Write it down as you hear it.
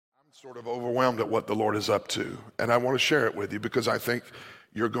sort of overwhelmed at what the Lord is up to. And I want to share it with you because I think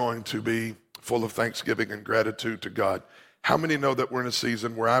you're going to be full of thanksgiving and gratitude to God. How many know that we're in a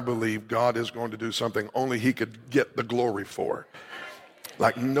season where I believe God is going to do something only he could get the glory for?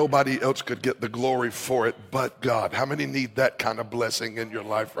 Like nobody else could get the glory for it but God. How many need that kind of blessing in your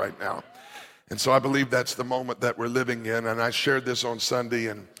life right now? And so I believe that's the moment that we're living in. And I shared this on Sunday,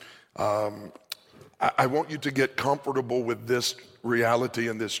 and I want you to get comfortable with this reality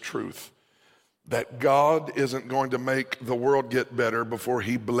and this truth, that God isn't going to make the world get better before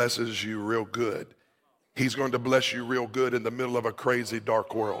he blesses you real good. He's going to bless you real good in the middle of a crazy,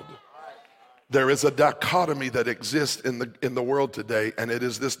 dark world. There is a dichotomy that exists in the world today, and it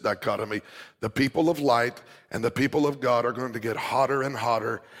is this dichotomy. The people of light and the people of God are going to get hotter and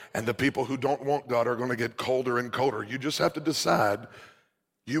hotter, and the people who don't want God are going to get colder and colder. You just have to decide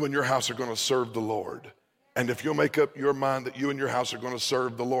you and your house are going to serve the Lord. And if you'll make up your mind that you and your house are going to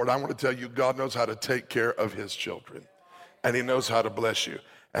serve the Lord, I want to tell you, God knows how to take care of his children, and he knows how to bless you.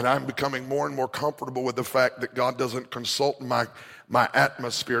 And I'm becoming more and more comfortable with the fact that God doesn't consult my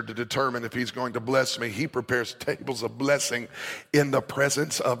atmosphere to determine if he's going to bless me. He prepares tables of blessing in the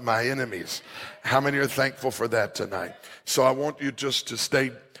presence of my enemies. How many are thankful for that tonight? So I want you just to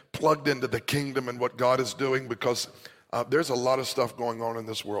stay plugged into the kingdom and what God is doing, because there's a lot of stuff going on in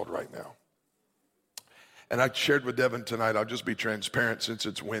this world right now. And I shared with Devin tonight, I'll just be transparent since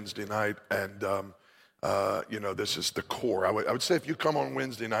it's Wednesday night, and this is the core. I would say if you come on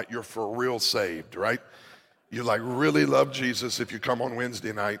Wednesday night, you're for real saved, right? You like really love Jesus if you come on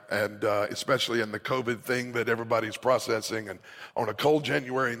Wednesday night, and especially in the COVID thing that everybody's processing, and on a cold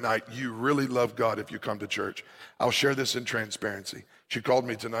January night, you really love God if you come to church. I'll share this in transparency. She called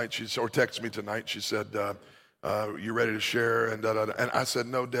me tonight, or texted me tonight, she said, you ready to share? And I said,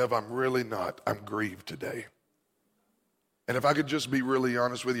 no, Dev, I'm really not. I'm grieved today. And if I could just be really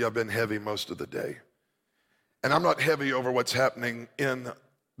honest with you, I've been heavy most of the day. And I'm not heavy over what's happening in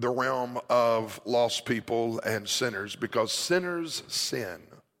the realm of lost people and sinners, because sinners sin,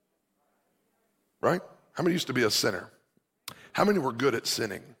 right? How many used to be a sinner? How many were good at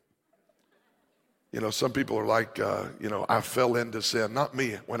sinning? Some people are like, I fell into sin. Not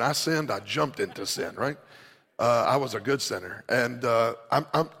me. When I sinned, I jumped into sin, right? I was a good sinner, and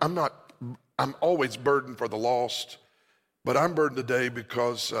I'm always burdened for the lost, but I'm burdened today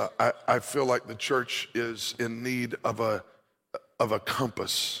because I feel like the church is in need of a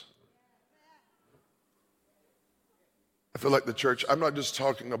compass. I feel like the church, I'm not just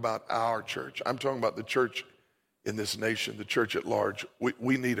talking about our church, I'm talking about the church in this nation, the church at large.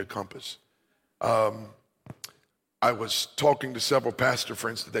 We need a compass. I was talking to several pastor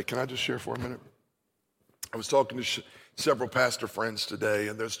friends today. Can I just share for a minute? I was talking to several pastor friends today,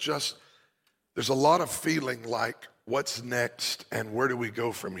 and there's a lot of feeling like, what's next and where do we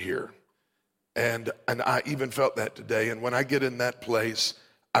go from here? And I even felt that today. And when I get in that place,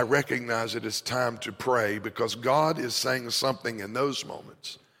 I recognize it is time to pray, because God is saying something in those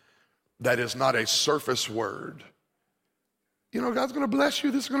moments that is not a surface word. God's going to bless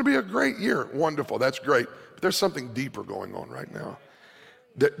you. This is going to be a great year. Wonderful. That's great. But there's something deeper going on right now.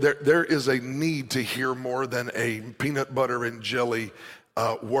 There is a need to hear more than a peanut butter and jelly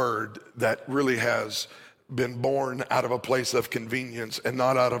word that really has been born out of a place of convenience and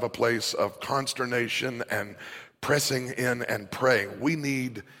not out of a place of consternation and pressing in and praying. We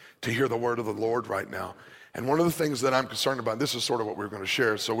need to hear the word of the Lord right now. And one of the things that I'm concerned about, this is sort of what we're going to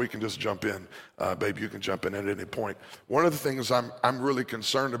share, so we can just jump in. Babe, you can jump in at any point. One of the things I'm really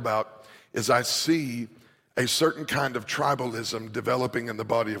concerned about is I see a certain kind of tribalism developing in the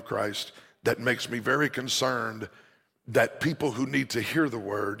body of Christ that makes me very concerned that people who need to hear the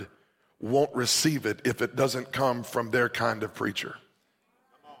word won't receive it if it doesn't come from their kind of preacher.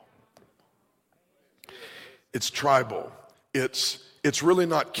 It's tribal. It's really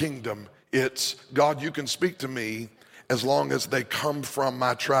not kingdom. It's, God, you can speak to me as long as they come from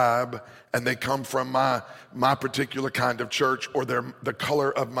my tribe and they come from my particular kind of church, or they're the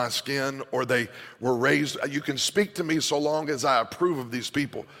color of my skin, or they were raised. You can speak to me so long as I approve of these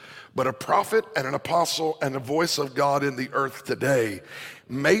people. But a prophet and an apostle and a voice of God in the earth today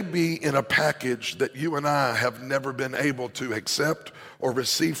may be in a package that you and I have never been able to accept or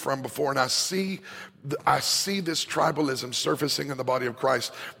receive from before. And I see this tribalism surfacing in the body of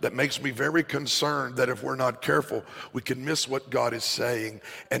Christ that makes me very concerned that if we're not careful, we can miss what God is saying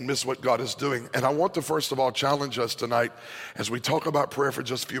and miss what God is doing. And I want to first of all challenge us tonight as we talk about prayer for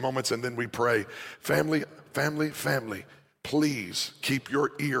just a few moments and then we pray. Family, please keep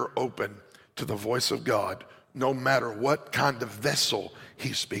your ear open to the voice of God, no matter what kind of vessel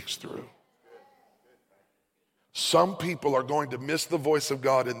he speaks through. Some people are going to miss the voice of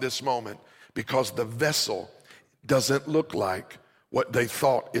God in this moment because the vessel doesn't look like what they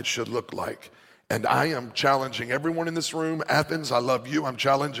thought it should look like. And I am challenging everyone in this room. Athens, I love you. I'm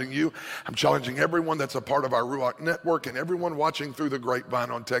challenging you. I'm challenging everyone that's a part of our Ruach network and everyone watching through the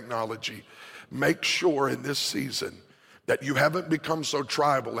grapevine on technology. Make sure in this season that you haven't become so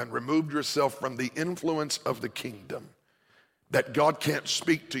tribal and removed yourself from the influence of the kingdom, that God can't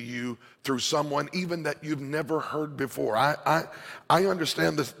speak to you through someone even that you've never heard before. I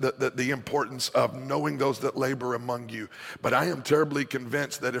understand the importance of knowing those that labor among you, but I am terribly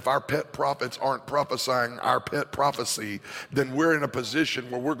convinced that if our pet prophets aren't prophesying our pet prophecy, then we're in a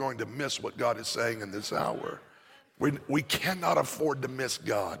position where we're going to miss what God is saying in this hour. We cannot afford to miss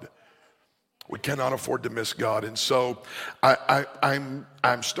God. We cannot afford to miss God. And so I'm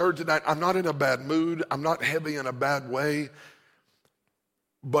stirred tonight. I'm not in a bad mood. I'm not heavy in a bad way.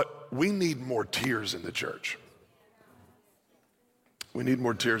 But we need more tears in the church. We need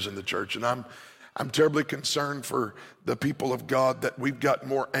more tears in the church. And I'm terribly concerned for the people of God that we've got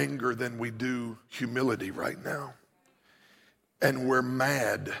more anger than we do humility right now. And we're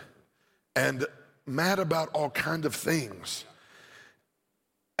mad. And mad about all kinds of things.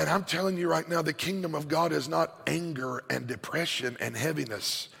 And I'm telling you right now, the kingdom of God is not anger and depression and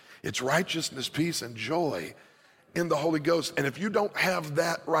heaviness. It's righteousness, peace, and joy in the Holy Ghost. And if you don't have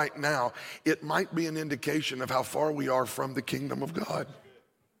that right now, it might be an indication of how far we are from the kingdom of God.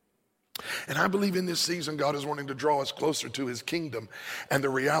 And I believe in this season, God is wanting to draw us closer to his kingdom and the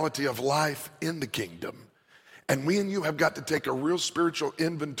reality of life in the kingdom. And we and you have got to take a real spiritual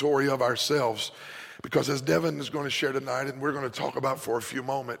inventory of ourselves, because as Devin is going to share tonight, and we're going to talk about for a few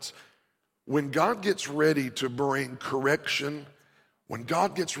moments, when God gets ready to bring correction, when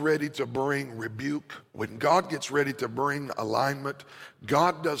God gets ready to bring rebuke, when God gets ready to bring alignment,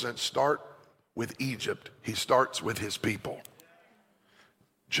 God doesn't start with Egypt. He starts with his people.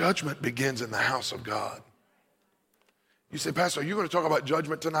 Judgment begins in the house of God. You say, Pastor, are you going to talk about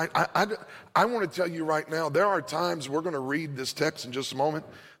judgment tonight? I want to tell you right now, there are times, we're going to read this text in just a moment.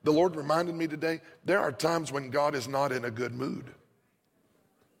 The Lord reminded me today, there are times when God is not in a good mood.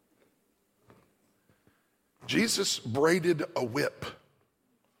 Jesus braided a whip.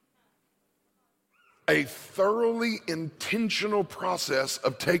 A thoroughly intentional process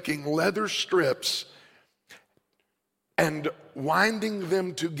of taking leather strips and winding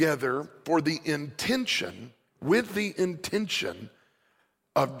them together with the intention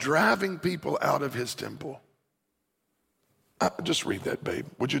of driving people out of his temple. Just read that, babe.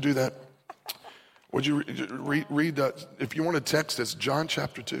 Would you do that? Would you read if you want to text us, John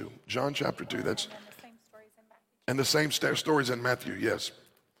chapter 2. John chapter 2. That's and the same stories in Matthew, yes.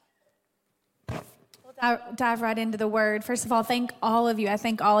 We'll dive right into the word. First of all, thank all of you. I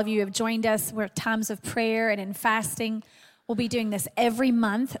thank all of you who have joined us. We're times of prayer and in fasting. We'll be doing this every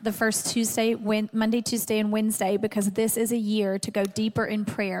month, the first Tuesday, Monday, Tuesday, and Wednesday, because this is a year to go deeper in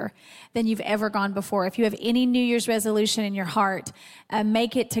prayer than you've ever gone before. If you have any New Year's resolution in your heart,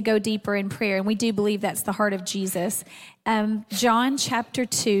 make it to go deeper in prayer. And we do believe that's the heart of Jesus. John chapter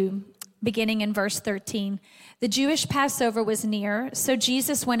 2, beginning in verse 13. The Jewish Passover was near, so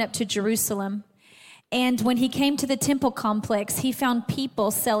Jesus went up to Jerusalem. And when he came to the temple complex, he found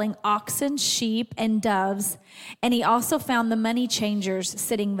people selling oxen, sheep, and doves. And he also found the money changers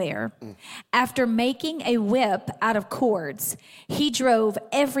sitting there. After making a whip out of cords, he drove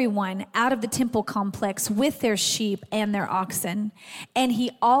everyone out of the temple complex with their sheep and their oxen. And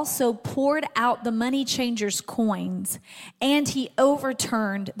he also poured out the money changers' coins, and he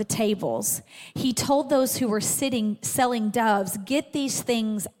overturned the tables. He told those who were selling doves, "Get these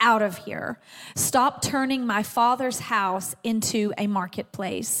things out of here. Stop turning my Father's house into a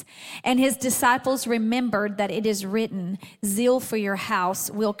marketplace." And his disciples remembered that it is written, "Zeal for your house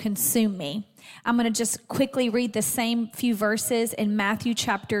will consume me." I'm going to just quickly read the same few verses in Matthew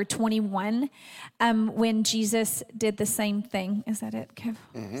chapter 21 when Jesus did the same thing. Is that it, Kev?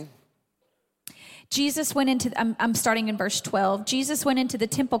 Mm-hmm. Jesus went into, I'm starting in verse 12. Jesus went into the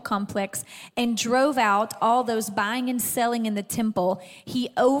temple complex and drove out all those buying and selling in the temple. He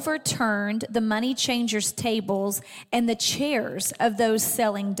overturned the money changers' tables and the chairs of those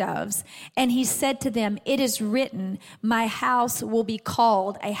selling doves. And he said to them, "It is written, my house will be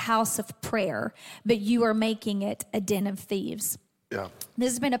called a house of prayer, but you are making it a den of thieves." Yeah.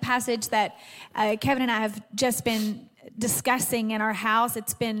 This has been a passage that Kevin and I have just been discussing in our house.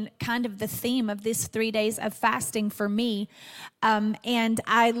 It's been kind of the theme of this 3 days of fasting for me. And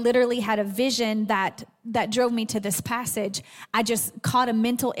I literally had a vision that drove me to this passage. I just caught a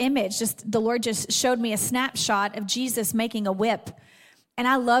mental image. The Lord just showed me a snapshot of Jesus making a whip. And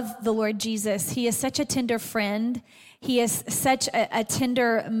I love the Lord Jesus. He is such a tender friend. He is such a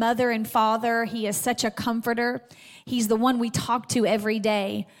tender mother and father. He is such a comforter. He's the one we talk to every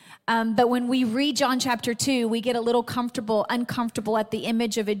day. But when we read John chapter 2, we get a little uncomfortable at the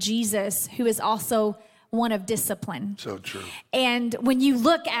image of a Jesus who is also one of discipline. So true. And when you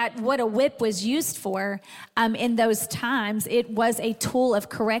look at what a whip was used for in those times, it was a tool of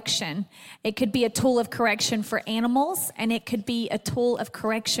correction. It could be a tool of correction for animals, and it could be a tool of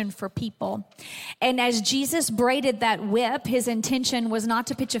correction for people. And as Jesus braided that whip, his intention was not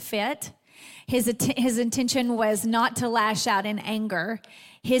to pitch a fit. His intention was not to lash out in anger.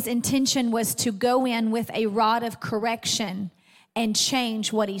 His intention was to go in with a rod of correction and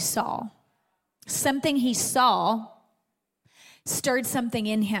change what he saw. Something he saw stirred something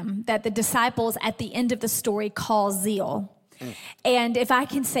in him that the disciples at the end of the story call zeal. And if I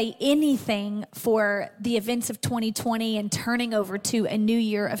can say anything for the events of 2020 and turning over to a new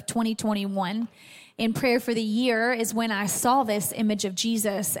year of 2021, in prayer for the year is when I saw this image of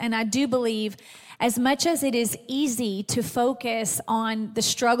Jesus. And I do believe, as much as it is easy to focus on the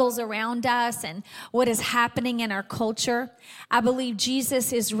struggles around us and what is happening in our culture, I believe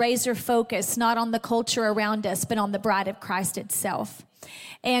Jesus is razor focused, not on the culture around us, but on the bride of Christ itself.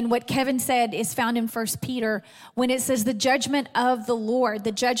 And what Kevin said is found in 1 Peter when it says the judgment of the Lord,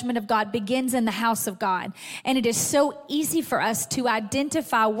 the judgment of God begins in the house of God. And it is so easy for us to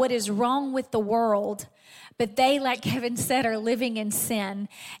identify what is wrong with the world. But they, like Kevin said, are living in sin.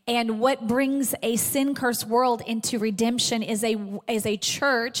 And what brings a sin-cursed world into redemption is a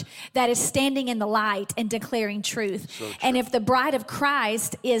church that is standing in the light and declaring truth. So and if the bride of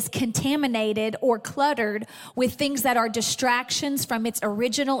Christ is contaminated or cluttered with things that are distractions from its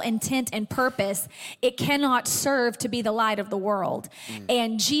original intent and purpose, it cannot serve to be the light of the world.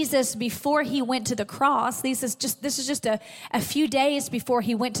 And Jesus, before he went to the cross, this is just a few days before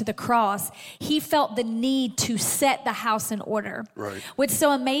he went to the cross, he felt the need to set the house in order. Right. What's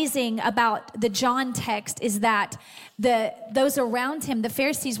so amazing about the John text is that those around him, the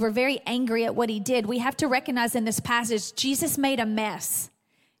Pharisees, were very angry at what he did. We have to recognize in this passage, Jesus made a mess.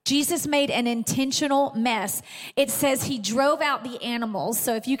 Jesus made an intentional mess. It says he drove out the animals.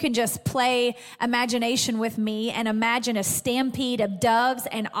 So if you can just play imagination with me and imagine a stampede of doves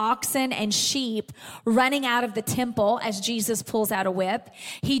and oxen and sheep running out of the temple as Jesus pulls out a whip.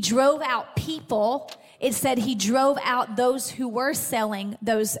 He drove out people. It said he drove out those who were selling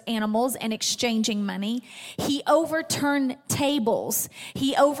those animals and exchanging money. He overturned tables.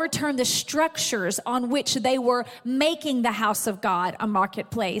 He overturned the structures on which they were making the house of God a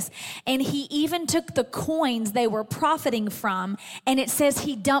marketplace. And he even took the coins they were profiting from, and it says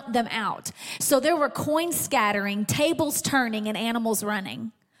he dumped them out. So there were coins scattering, tables turning, and animals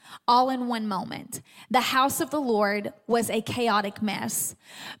running, all in one moment. The house of the Lord was a chaotic mess.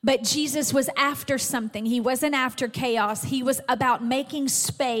 But Jesus was after something. He wasn't after chaos. He was about making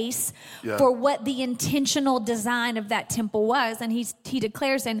space for what the intentional design of that temple was. And he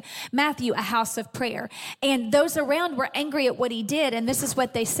declares in Matthew, a house of prayer. And those around were angry at what he did. And this is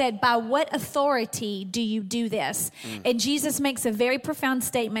what they said: by what authority do you do this? And Jesus makes a very profound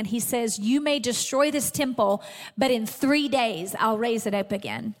statement. He says, you may destroy this temple, but in 3 days I'll raise it up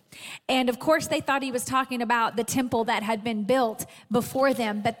again. And of course, they thought he was talking about the temple that had been built before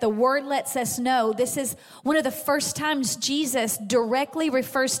them. But the word lets us know this is one of the first times Jesus directly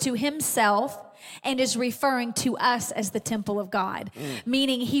refers to himself and is referring to us as the temple of God.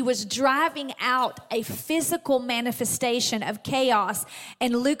 Meaning he was driving out a physical manifestation of chaos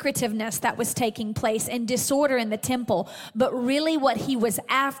and lucrativeness that was taking place and disorder in the temple. But really what he was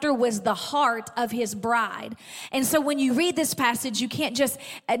after was the heart of his bride. And so when you read this passage, you can't just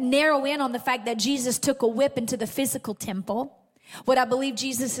narrow in on the fact that Jesus took a whip into the physical temple. What I believe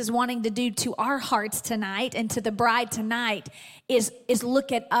Jesus is wanting to do to our hearts tonight and to the bride tonight is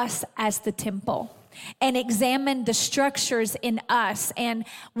look at us as the temple and examine the structures in us and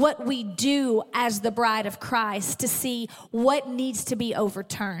what we do as the bride of Christ to see what needs to be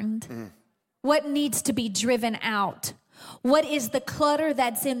overturned, what needs to be driven out. What is the clutter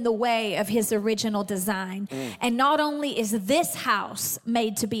that's in the way of his original design? And not only is this house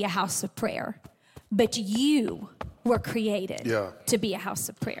made to be a house of prayer, but you were created to be a house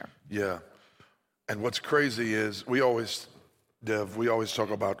of prayer. Yeah. And what's crazy is we always talk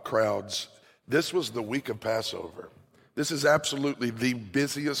about crowds. This was the week of Passover. This is absolutely the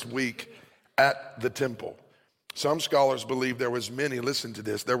busiest week at the temple. Some scholars believe there was many, listen to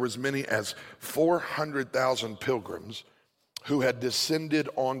this, there was many as 400,000 pilgrims who had descended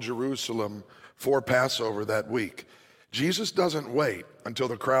on Jerusalem for Passover that week. Jesus doesn't wait until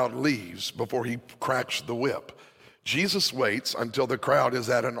the crowd leaves before he cracks the whip. Jesus waits until the crowd is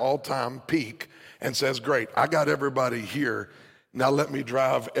at an all-time peak and says, great, I got everybody here. Now let me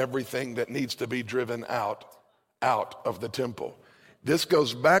drive everything that needs to be driven out of the temple. This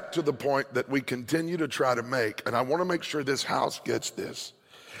goes back to the point that we continue to try to make, and I want to make sure this house gets this.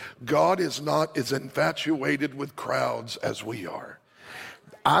 God is not as infatuated with crowds as we are.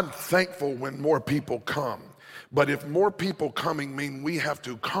 I'm thankful when more people come. But if more people coming mean we have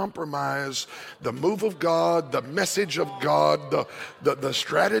to compromise the move of God, the message of God, the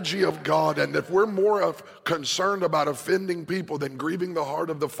strategy of God, and if we're more concerned about offending people than grieving the heart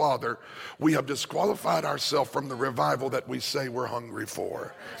of the Father, we have disqualified ourselves from the revival that we say we're hungry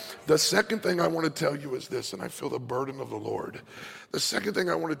for. The second thing I want to tell you is this, and I feel the burden of the Lord. The second thing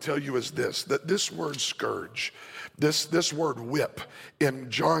I want to tell you is this, that this word scourge, this word whip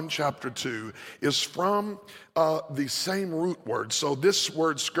in John chapter 2 is from the same root word. So this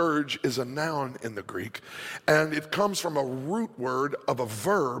word scourge is a noun in the Greek, and it comes from a root word of a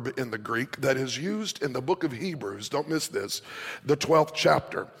verb in the Greek that is used in the book of Hebrews, don't miss this, the 12th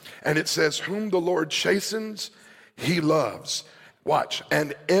chapter. And it says, whom the Lord chastens, he loves. Watch,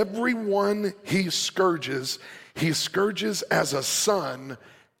 and everyone he scourges as a son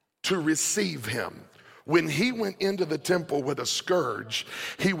to receive him. When he went into the temple with a scourge,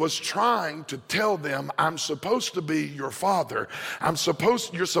 he was trying to tell them, I'm supposed to be your father.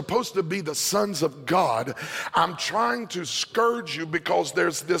 You're supposed to be the sons of God. I'm trying to scourge you because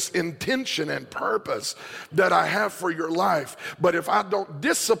there's this intention and purpose that I have for your life. But if I don't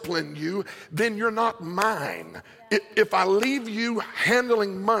discipline you, then you're not mine. If I leave you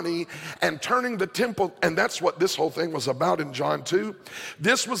handling money and turning the temple, and that's what this whole thing was about in John 2.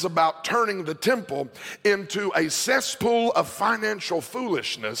 This was about turning the temple into a cesspool of financial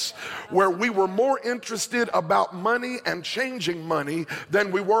foolishness where we were more interested about money and changing money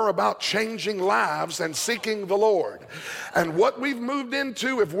than we were about changing lives and seeking the Lord. And what we've moved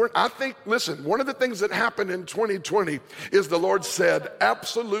into, listen, one of the things that happened in 2020 is the Lord said,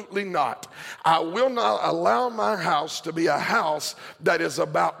 absolutely not. I will not allow my house to be a house that is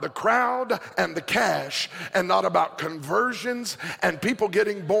about the crowd and the cash and not about conversions and people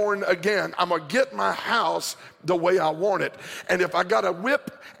getting born again. I'm going to get my house the way I want it. And if I got to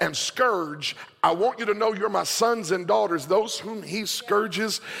whip and scourge, I want you to know you're my sons and daughters. Those whom he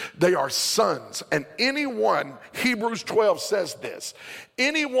scourges, they are sons. And anyone, Hebrews 12 says this,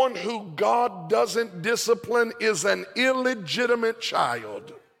 anyone who God doesn't discipline is an illegitimate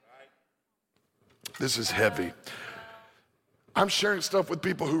child. This is heavy. I'm sharing stuff with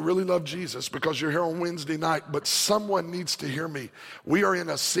people who really love Jesus because you're here on Wednesday night, but someone needs to hear me. We are in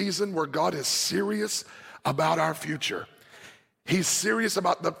a season where God is serious about our future. He's serious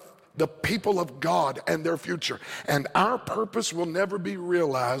about the people of God and their future. And our purpose will never be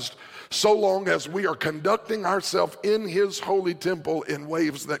realized so long as we are conducting ourselves in his holy temple in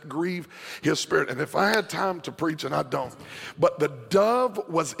ways that grieve his spirit. And if I had time to preach, and I don't, but the dove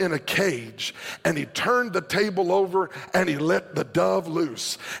was in a cage and he turned the table over and he let the dove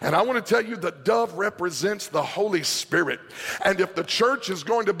loose. And I want to tell you, the dove represents the Holy Spirit. And if the church is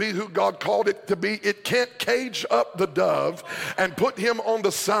going to be who God called it to be, it can't cage up the dove and put him on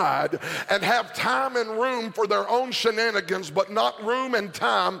the side and have time and room for their own shenanigans, but not room and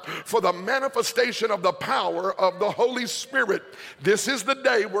time for the manifestation of the power of the Holy Spirit. This is the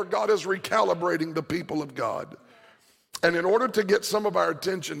day where God is recalibrating the people of God. And in order to get some of our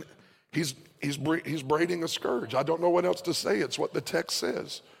attention, he's braiding a scourge. I don't know what else to say. It's what the text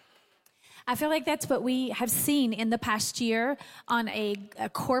says. I feel like that's what we have seen in the past year on a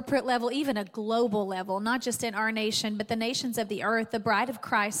corporate level, even a global level, not just in our nation, but the nations of the earth. The bride of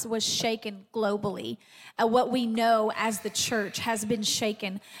Christ was shaken globally. What we know as the church has been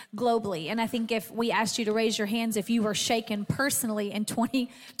shaken globally. And I think if we asked you to raise your hands if you were shaken personally in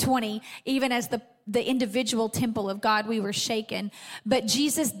 2020, even as the individual temple of God, we were shaken. But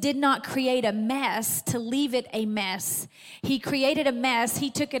Jesus did not create a mess to leave it a mess. He created a mess. He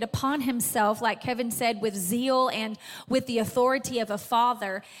took it upon himself, like Kevin said, with zeal and with the authority of a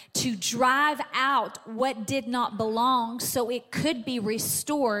father to drive out what did not belong so it could be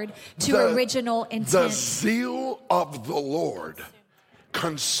restored to original intent. The zeal of the Lord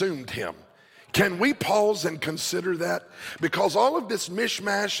consumed him. Can we pause and consider that? Because all of this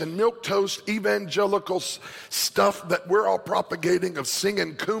mishmash and milquetoast evangelical stuff that we're all propagating of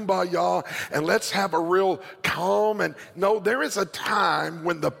singing Kumbaya and let's have a real calm, and no, there is a time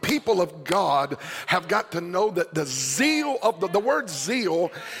when the people of God have got to know that the zeal of the word zeal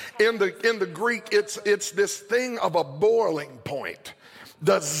in the Greek, it's this thing of a boiling point.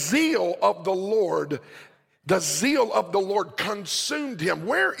 The zeal of the Lord The zeal of the Lord consumed him.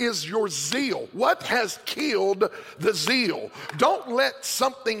 Where is your zeal? What has killed the zeal? Don't let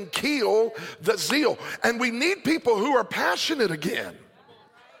something kill the zeal. And we need people who are passionate again.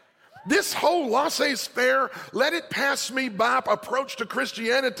 This whole laissez-faire, let it pass me by approach to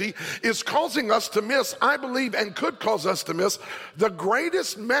Christianity is causing us to miss, I believe, and could cause us to miss, the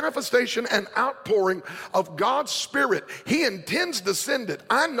greatest manifestation and outpouring of God's Spirit. He intends to send it.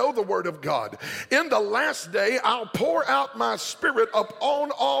 I know the Word of God. In the last day, I'll pour out my Spirit upon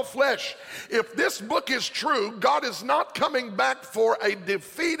all flesh. If this book is true, God is not coming back for a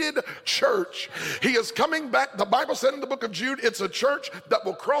defeated church. He is coming back. The Bible said in the book of Jude, it's a church that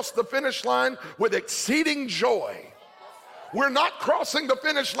will cross the finish line with exceeding joy. We're not crossing the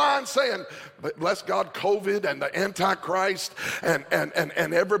finish line saying, but bless God, COVID and the Antichrist and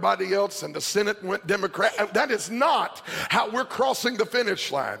everybody else and the Senate went Democrat. That is not how we're crossing the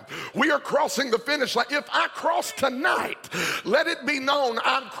finish line. We are crossing the finish line. If I cross tonight, let it be known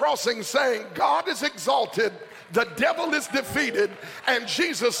I'm crossing saying God is exalted, the devil is defeated, and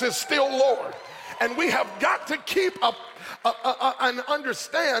Jesus is still Lord. And we have got to keep and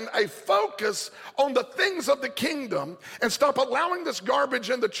understand a focus on the things of the kingdom and stop allowing this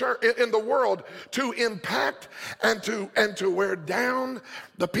garbage in the church, in the world, to impact and to wear down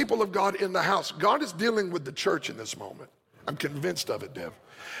the people of God in the house. God is dealing with the church in this moment. I'm convinced of it, Dev.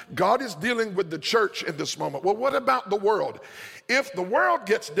 God is dealing with the church in this moment. Well, what about the world? If the world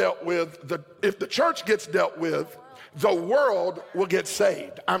gets dealt with, if the church gets dealt with, the world will get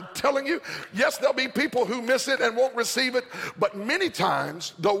saved. I'm telling you, yes, there'll be people who miss it and won't receive it, but many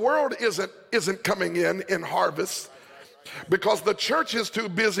times the world isn't coming in harvest because the church is too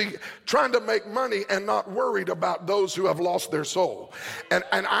busy trying to make money and not worried about those who have lost their soul. And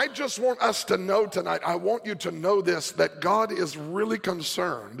I just want us to know tonight, I want you to know this, that God is really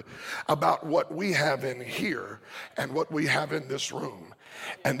concerned about what we have in here and what we have in this room.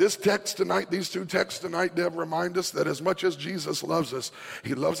 And this text tonight, these two texts tonight, Deb, remind us that as much as Jesus loves us,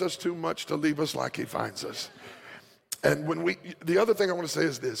 he loves us too much to leave us like he finds us. And the other thing I want to say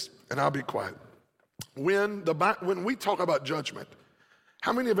is this, and I'll be quiet. When we talk about judgment,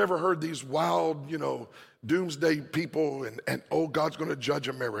 how many have ever heard these wild, doomsday people and oh, God's going to judge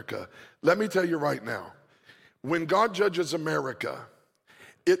America? Let me tell you right now, when God judges America,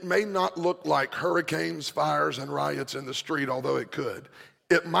 it may not look like hurricanes, fires, and riots in the street, although it could.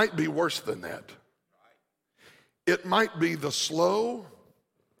 It might be worse than that. It might be the slow,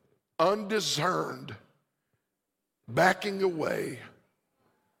 undiscerned backing away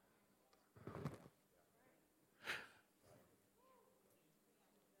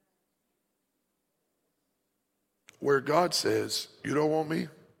where God says, you don't want me?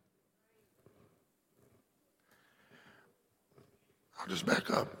 I'll just back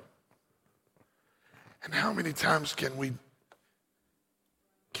up. And how many times can we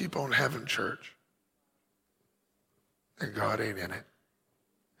keep on having church and God ain't in it?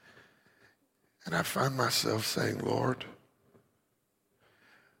 And I find myself saying, Lord,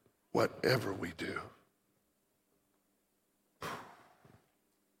 whatever we do,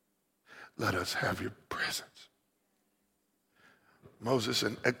 let us have your presence. Moses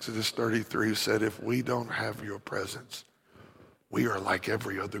in Exodus 33 said, if we don't have your presence, we are like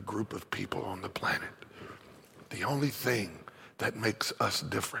every other group of people on the planet. The only thing that makes us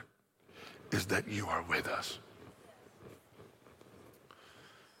different is that you are with us.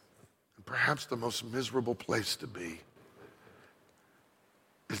 And perhaps the most miserable place to be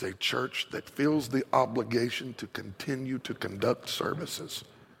is a church that feels the obligation to continue to conduct services,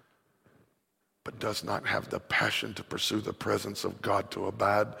 but does not have the passion to pursue the presence of God, to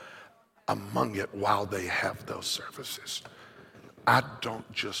abide among it while they have those services. I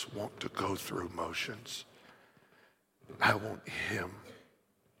don't just want to go through motions. I want him.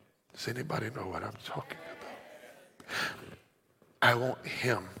 Does anybody know what I'm talking about? I want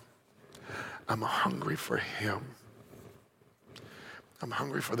him. I'm hungry for him. I'm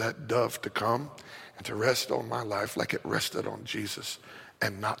hungry for that dove to come and to rest on my life like it rested on Jesus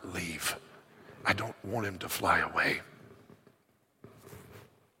and not leave. I don't want him to fly away.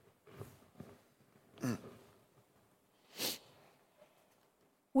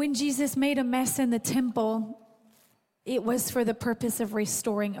 When Jesus made a mess in the temple, it was for the purpose of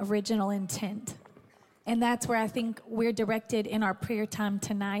restoring original intent. And that's where I think we're directed in our prayer time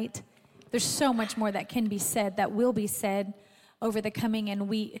tonight. There's so much more that can be said, that will be said over the coming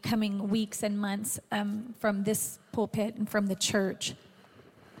weeks and months from this pulpit and from the church.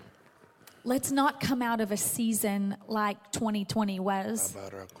 Let's not come out of a season like 2020 was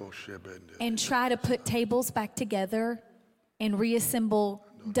and try to put tables back together and reassemble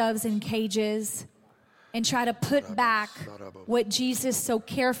doves in cages and try to put back what Jesus so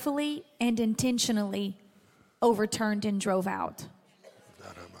carefully and intentionally overturned and drove out.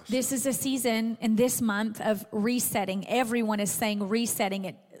 This is a season in this month of resetting. Everyone is saying resetting.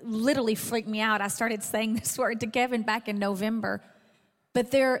 It literally freaked me out. I started saying this word to Kevin back in November.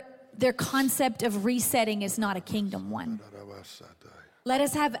 But their concept of resetting is not a kingdom one. Let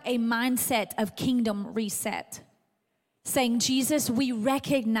us have a mindset of kingdom reset. Saying, Jesus, we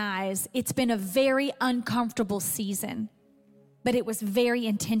recognize it's been a very uncomfortable season, but it was very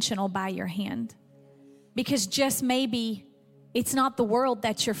intentional by your hand. Because just maybe it's not the world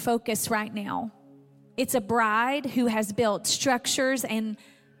that's your focus right now. It's a bride who has built structures and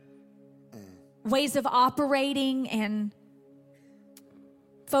ways of operating and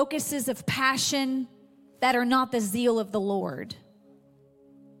focuses of passion that are not the zeal of the Lord.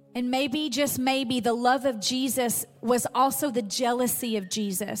 And maybe, just maybe, the love of Jesus was also the jealousy of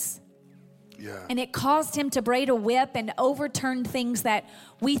Jesus. Yeah. And it caused him to braid a whip and overturn things that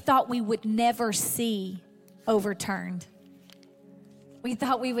we thought we would never see overturned. We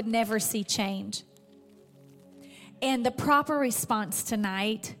thought we would never see change. And the proper response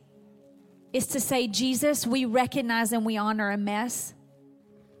tonight is to say, Jesus, we recognize and we honor a mess.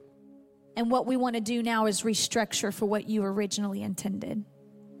 And what we want to do now is restructure for what you originally intended.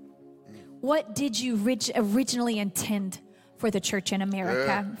 What did you originally intend for the church in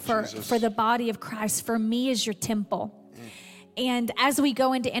America, for the body of Christ, for me as your temple? And as we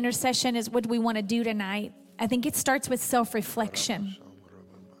go into intercession, is what we want to do tonight. I think it starts with self-reflection.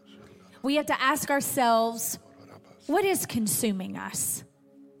 We have to ask ourselves, what is consuming us?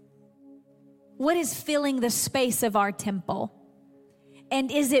 What is filling the space of our temple?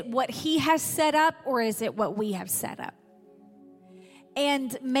 And is it what he has set up, or is it what we have set up?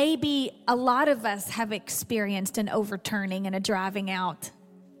 And maybe a lot of us have experienced an overturning and a driving out.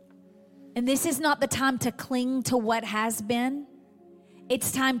 And this is not the time to cling to what has been.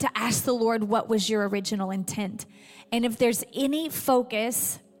 It's time to ask the Lord, what was your original intent? And if there's any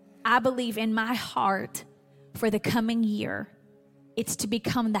focus, I believe in my heart for the coming year, it's to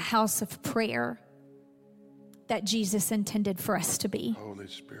become the house of prayer that Jesus intended for us to be. Holy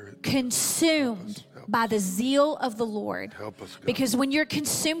Spirit. Consumed by the zeal of the Lord. Help us, God. Because when you're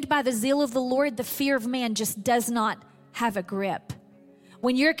consumed by the zeal of the Lord, the fear of man just does not have a grip.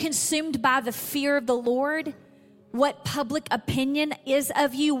 When you're consumed by the fear of the Lord, what public opinion is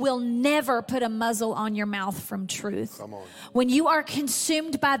of you will never put a muzzle on your mouth from truth. Come on. When you are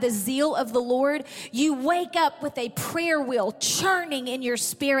consumed by the zeal of the Lord, you wake up with a prayer wheel churning in your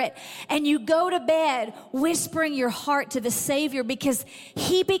spirit, and you go to bed whispering your heart to the Savior, because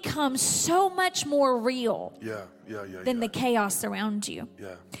he becomes so much more real than the chaos around you.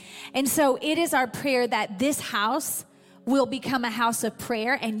 Yeah. And so it is our prayer that this house will become a house of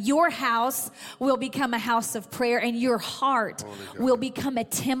prayer, and your house will become a house of prayer, and your heart will become a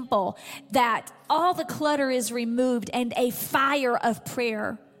temple, that all the clutter is removed and a fire of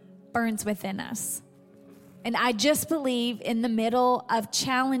prayer burns within us. And I just believe in the middle of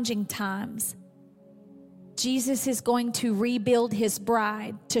challenging times, Jesus is going to rebuild his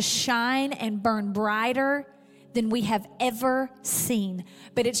bride to shine and burn brighter than we have ever seen.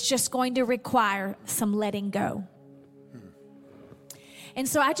 But it's just going to require some letting go. And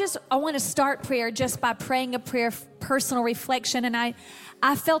so I want to start prayer just by praying a prayer of personal reflection. And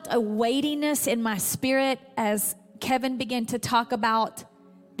I felt a weightiness in my spirit as Kevin began to talk about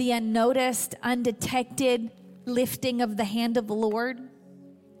the unnoticed, undetected lifting of the hand of the Lord.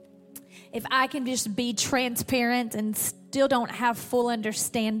 If I can just be transparent and still don't have full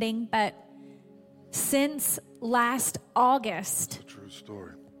understanding, but since last August, True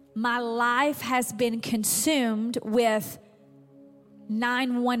story. My life has been consumed with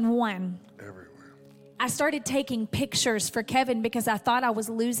 911. Everywhere. I started taking pictures for Kevin because I thought I was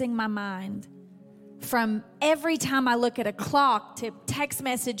losing my mind. From every time I look at a clock to text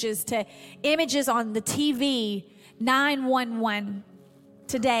messages to images on the TV, 911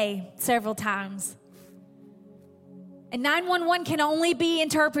 today several times. And 911 can only be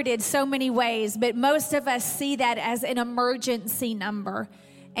interpreted so many ways, but most of us see that as an emergency number.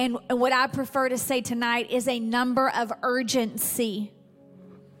 And what I prefer to say tonight is a number of urgency.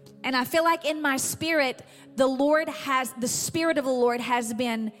 And I feel like in my spirit, the Spirit of the Lord has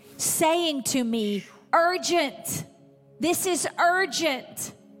been saying to me, urgent. This is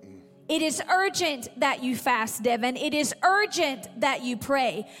urgent. It is urgent that you fast, Devin. It is urgent that you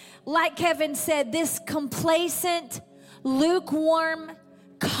pray. Like Kevin said, this complacent, lukewarm,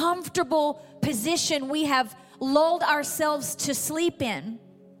 comfortable position we have lulled ourselves to sleep in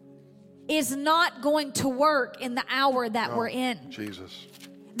is not going to work in the hour that we're in. Jesus.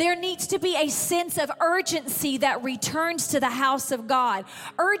 There needs to be a sense of urgency that returns to the house of God.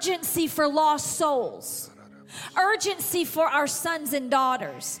 Urgency for lost souls. Urgency for our sons and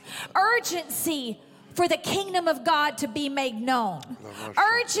daughters. Urgency for the kingdom of God to be made known.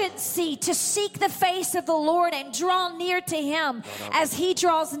 Urgency to seek the face of the Lord and draw near to Him as He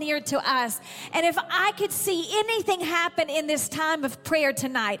draws near to us. And if I could see anything happen in this time of prayer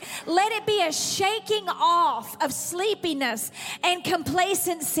tonight, let it be a shaking off of sleepiness and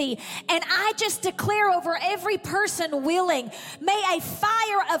complacency. And I just declare over every person willing, may a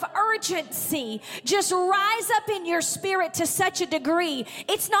fire of urgency just rise up in your spirit to such a degree.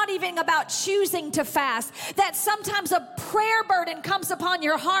 It's not even about choosing to fast. That sometimes a prayer burden comes upon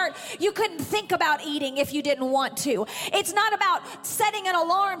your heart. You couldn't think about eating if you didn't want to. It's not about setting an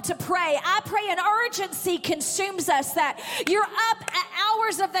alarm to pray. I pray an urgency consumes us, that you're up at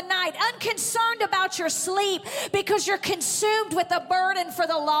hours of the night, unconcerned about your sleep because you're consumed with a burden for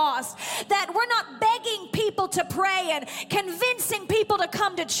the lost. That we're not begging people to pray and convincing people to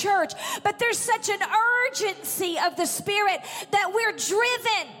come to church, but there's such an urgency of the Spirit that we're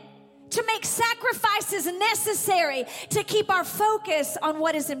driven to make sacrifices necessary to keep our focus on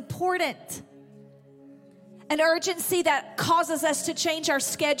what is important. An urgency that causes us to change our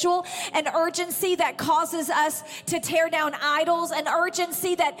schedule. An urgency that causes us to tear down idols. An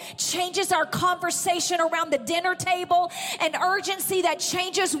urgency that changes our conversation around the dinner table. An urgency that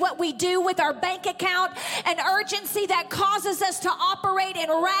changes what we do with our bank account. An urgency that causes us to operate in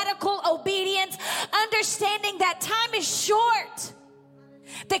radical obedience, understanding that time is short.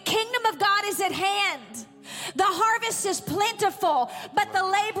 The kingdom of God is at hand. The harvest is plentiful, but the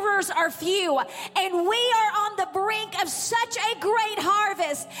laborers are few. And we are on the brink of such a great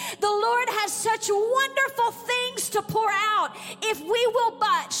harvest. The Lord has such wonderful things to pour out if we will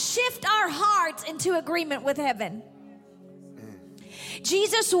but shift our hearts into agreement with heaven.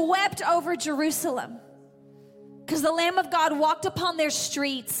 Jesus wept over Jerusalem because the Lamb of God walked upon their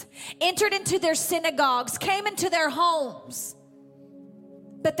streets, entered into their synagogues, came into their homes.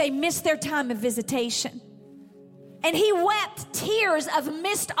 But they missed their time of visitation. And He wept tears of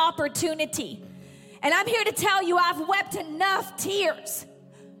missed opportunity. And I'm here to tell you, I've wept enough tears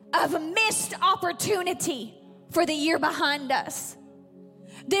of missed opportunity for the year behind us.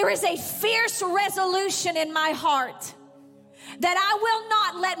 There is a fierce resolution in my heart that I will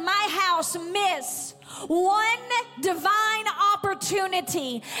not let my house miss one divine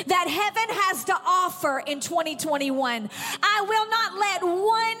opportunity that heaven has to offer in 2021. I will not let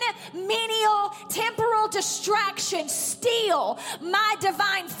one menial temporal distraction steal my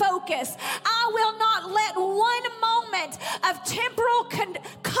divine focus. I will not let one moment of temporal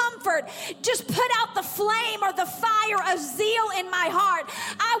comfort just put out the flame or the fire of zeal in my heart.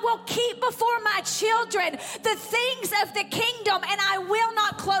 I will keep before my children the things of the kingdom, and I will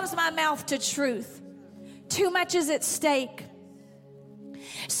not close my mouth to truth. Too much is at stake.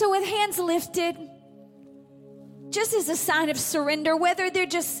 So with hands lifted, just as a sign of surrender, whether they're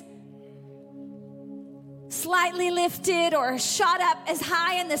just slightly lifted or shot up as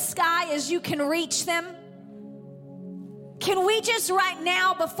high in the sky as you can reach them, can we just right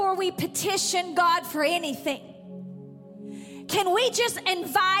now, before we petition God for anything, can we just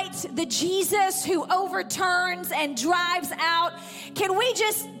invite the Jesus who overturns and drives out? Can we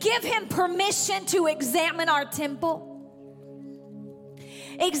just give Him permission to examine our temple?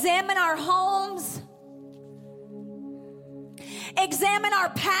 Examine our homes? Examine our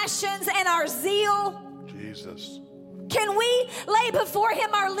passions and our zeal? Jesus. Can we lay before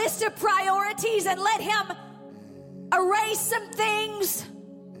Him our list of priorities and let Him erase some things?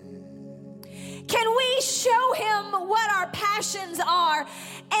 Can we show Him what our passions are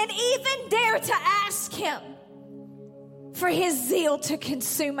and even dare to ask Him for His zeal to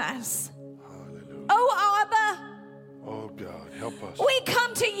consume us? Hallelujah. Oh, Abba. Oh, God, help us. We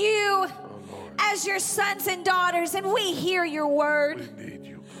come to you Lord. as your sons and daughters, and we hear your word. We need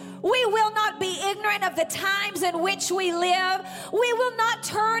you, God. We will not be ignorant of the times in which we live. We will not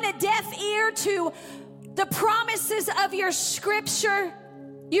turn a deaf ear to the promises of your scripture,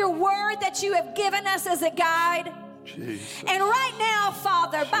 your word that you have given us as a guide. Jesus. And right now,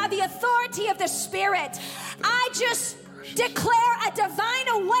 Father, by the authority of the Spirit, I just declare a divine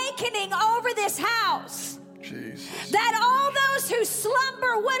awakening over this house. Jesus. That all those who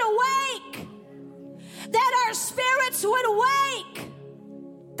slumber would awake. That our spirits would awake.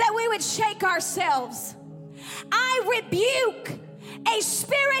 That we would shake ourselves. I rebuke a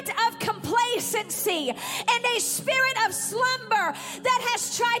spirit of complacency and a spirit of slumber that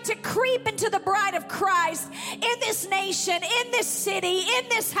has tried to creep into the bride of Christ in this nation, in this city, in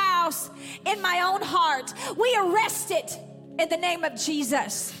this house, in my own heart. We arrest it in the name of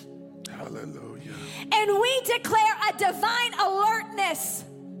Jesus. Hallelujah. And we declare a divine alertness,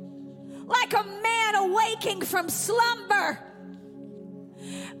 like a man awaking from slumber.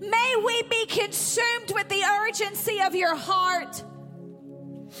 May we be consumed with the urgency of your heart.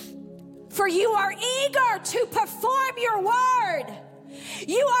 For you are eager to perform your word.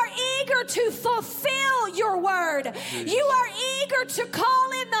 You are eager to fulfill your word. You are eager to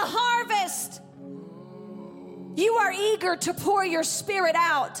call in the harvest. You are eager to pour your spirit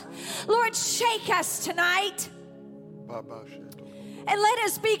out. Lord, shake us tonight. And let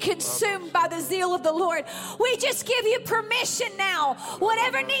us be consumed by the zeal of the Lord. We just give you permission now.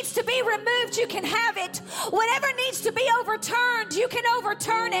 Whatever needs to be removed, you can have it. Whatever needs to be overturned, you can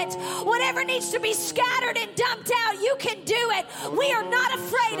overturn it. Whatever needs to be scattered and dumped out, you can do it. We are not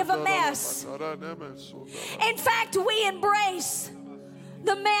afraid of a mess. In fact, we embrace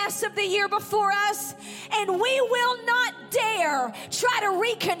the mess of the year before us, and we will not dare try to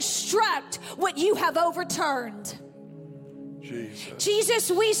reconstruct what you have overturned. Jesus,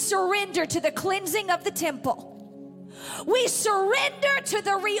 we surrender to the cleansing of the temple. We surrender to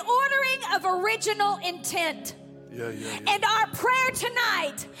the reordering of original intent. And our prayer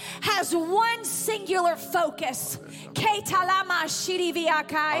tonight has one singular focus. Make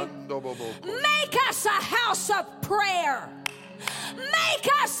us a house of prayer. Make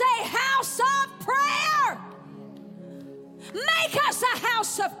us a house of prayer. Make us a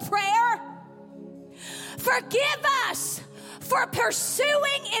house of prayer. Forgive us for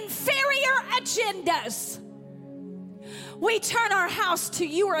pursuing inferior agendas. We turn our house to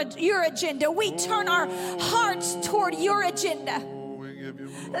your agenda. We turn our hearts toward your agenda.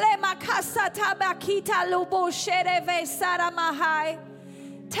 Make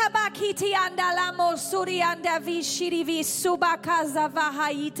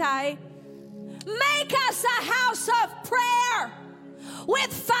us a house of prayer,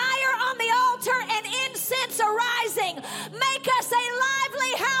 with fire on the altar and incense arising. Make us a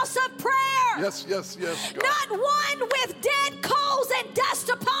lively house of prayer. Yes, yes, yes, God. Not one with dead coals and dust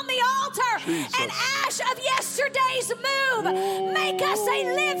upon the altar, Jesus. and ash of yesterday's move. Make us a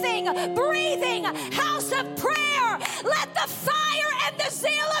living, breathing house of prayer. Let the fire and the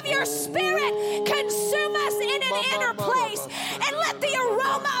zeal of your spirit consume us in an inner place, and let the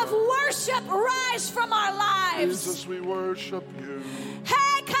aroma of worship rise from our lives. Jesus, we worship you.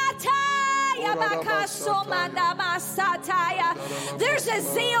 There's a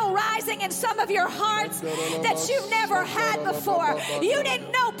zeal rising in some of your hearts that you've never had before. You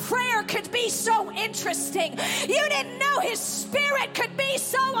didn't know prayer could be so interesting. You didn't know his spirit could be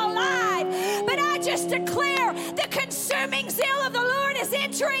so alive. But I just declare the consuming zeal of the Lord is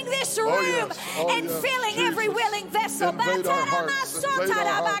entering this room and filling every willing vessel. Invade our hearts. Invade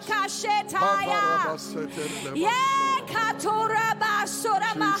our hearts. Jesus,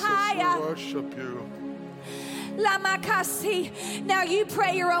 we worship you. Lamakasi. Now you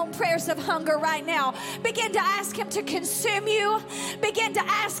pray your own prayers of hunger right now. Begin to ask him to consume you. Begin to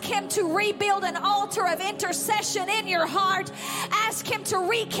ask him to rebuild an altar of intercession in your heart. Ask him to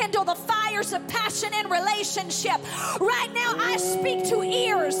rekindle the fires of passion in relationship. Right now I speak to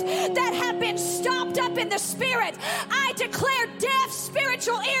ears that have been stopped up in the spirit. I declare deaf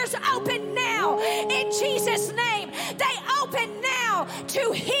spiritual ears open now in Jesus' name. They open now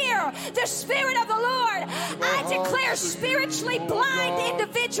to hear the Spirit of the Lord. I declare spiritually blind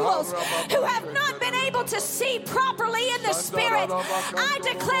individuals who have not been able to see properly in the Spirit. I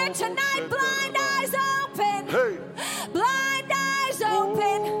declare tonight, blind eyes open. Blind eyes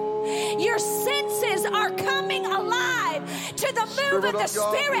open. Your senses are coming alive to the move of the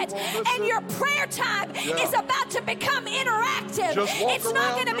Spirit, and your prayer time is about to become interactive. It's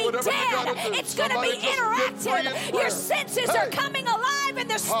not going to be dead. It's going to be interactive. Your senses are coming alive in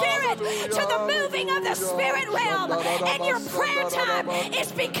the Spirit to the moving of the Spirit realm, and your prayer time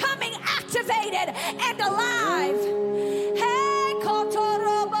is becoming activated and alive. Hey,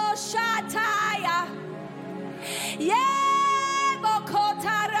 Kotorobo Shataya. Yeah.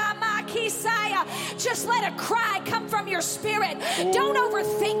 Just let a cry come from your spirit. Don't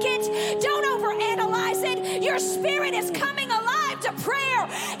overthink it. Don't overanalyze it. Your spirit is coming alive to prayer,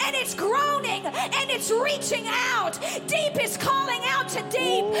 and it's groaning and it's reaching out. Deep is calling out to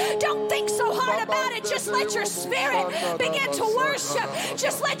deep. Don't think so hard about it. Just let your spirit begin to worship.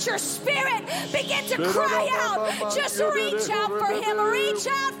 Just let your spirit begin to cry out. Just reach out for him. Reach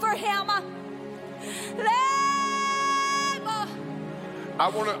out for him. I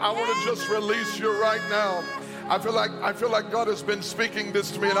want to just release you right now. I feel like God has been speaking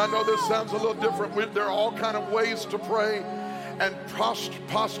this to me, and I know this sounds a little different. There are all kind of ways to pray, and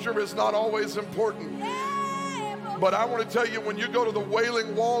posture is not always important. But I want to tell you, when you go to the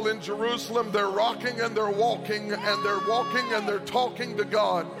Wailing Wall in Jerusalem, they're rocking and they're walking and they're walking and they're talking to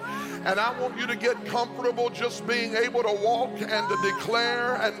God. And I want you to get comfortable just being able to walk and to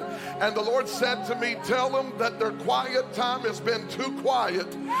declare. And the Lord said to me, tell them that their quiet time has been too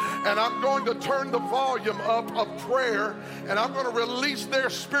quiet. And I'm going to turn the volume up of prayer. And I'm going to release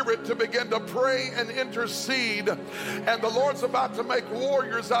their spirit to begin to pray and intercede. And the Lord's about to make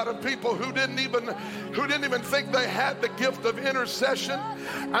warriors out of people who didn't even think they had the gift of intercession.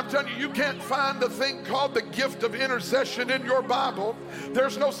 I'm telling you, you can't find a thing called the gift of intercession in your Bible.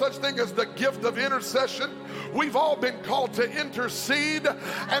 There's no such thing as the gift of intercession. We've all been called to intercede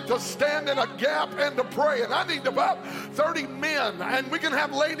and to stand in a gap and to pray. And I need about 30 men, and we can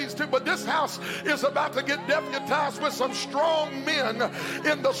have ladies too, but this house is about to get deputized with some strong men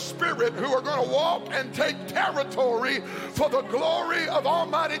in the spirit who are going to walk and take territory for the glory of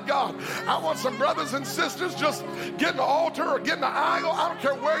Almighty God. I want some brothers and sisters just get in the altar or get in the aisle. I don't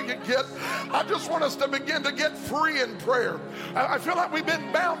care where you get. I just want us to begin to get free in prayer. I feel like we've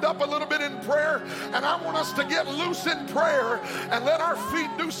been bound up a little bit in prayer, and I want us to get loose in prayer and let our feet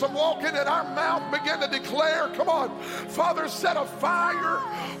do some walking and our mouth begin to declare. Come on. Father, set a fire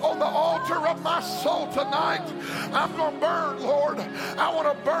on the altar of my soul tonight. I'm going to burn, Lord. I want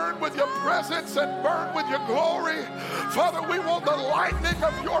to burn with your presence and burn with your glory. Father, we want the lightning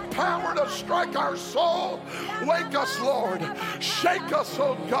of your power to strike our soul. Wake us, Lord. Shake us,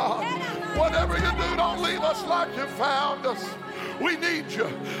 oh God. Whatever you do, don't leave us like you found us. We need you.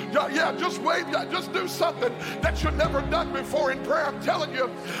 Yeah, just wave. Just do something that you've never done before in prayer. I'm telling you,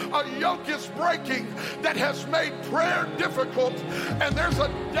 a yoke is breaking that has made prayer difficult. And there's a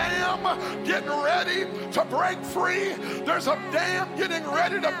dam getting ready to break free. There's a dam getting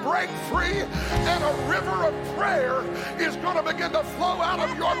ready to break free. And a river of prayer is going to begin to flow out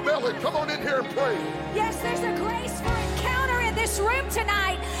of your belly. Come on in here and pray. Yes, there's a grace for encounter in this room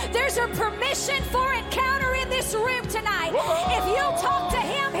tonight. There's a permission for encounter in this room tonight. Whoa. If you'll talk to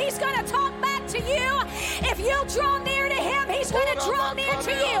him, he's going to talk back to you. If you'll draw near to him, he's going to draw near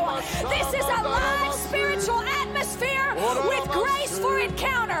to you. This is a live spiritual atmosphere with grace for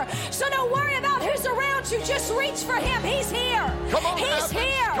encounter. So don't worry about who's around you. Just reach for him. He's here. Come on, he's Athens.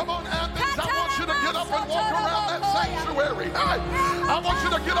 here. Come on, Athens. I want you to get up and walk around that sanctuary. Hey, I want you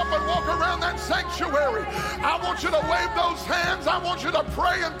to get up and walk around that sanctuary. I want you to wave those hands. I want you to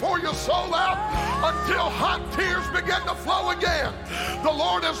pray and pour your soul out until hot tears begin to flow again. The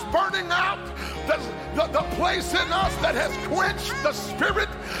Lord is burning out the place in us that has quenched the spirit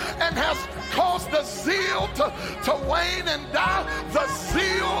and has caused the zeal to wane and die. The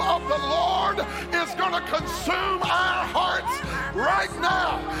zeal of the Lord is going to consume our hearts right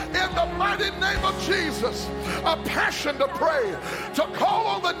now in the mighty name of Jesus. A passion to pray, to call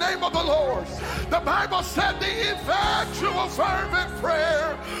on the name of the Lord. The Bible said the effectual fervent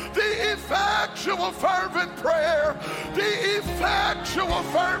prayer, the effectual fervent prayer, the effectual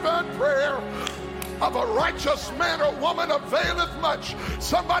fervent prayer of a righteous man or woman availeth much.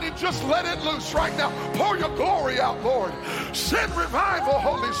 Somebody just let it loose right now. Pour your glory out, Lord. Send revival,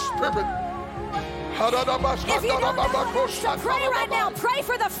 Holy Spirit. If you don't know what it is to pray right now, pray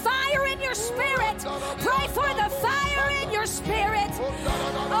for the fire in your spirit. Pray for the fire in your spirit.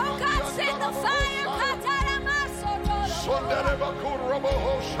 Oh God, send the fire.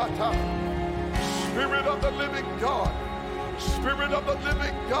 Spirit of the living God. Spirit of the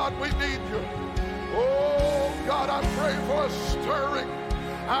living God, we need you. Oh, God, I pray for a stirring.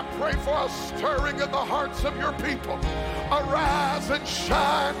 I pray for a stirring in the hearts of your people. Arise and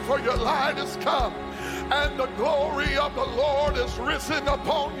shine, for your light has come, and the glory of the Lord is risen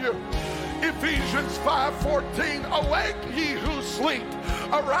upon you. Ephesians 5:14, awake ye who sleep.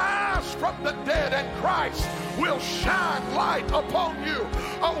 Arise from the dead, and Christ will shine light upon you.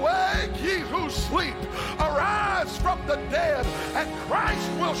 Awake ye who sleep. Arise from the dead, and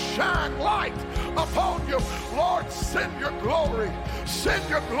Christ will shine light upon you. Lord, send your glory. Send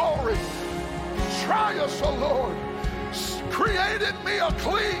your glory. Try us, O Lord. Create in me a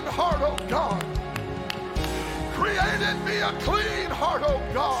clean heart, O God. Create in me a clean heart, O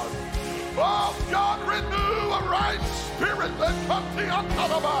God. Oh God, renew a right spirit. Let come to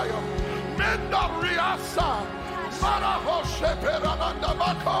Atalabaya. Mendariasa.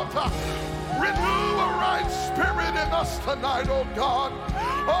 Renew a right spirit in us tonight, oh God.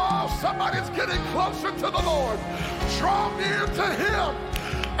 Oh, somebody's getting closer to the Lord. Draw near to him,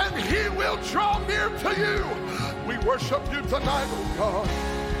 and he will draw near to you. We worship you tonight, oh God.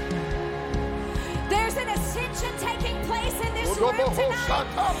 There's an ascension taking place in this room tonight.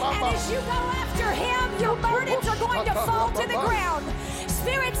 And as you go after him, your burdens are going to fall to the ground.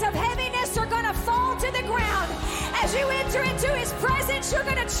 Spirits of heaviness are going to fall to the ground. As you enter into his presence, you're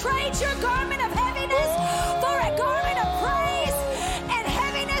going to trade your garment of heaviness for a garment of praise. And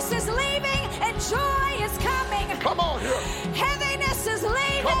heaviness is leaving and joy is coming. Come on here. Heaviness is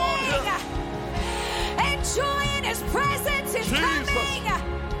leaving. Come on here. And joy in his presence is coming.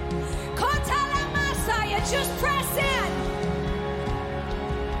 Kotala Messiah, just press in.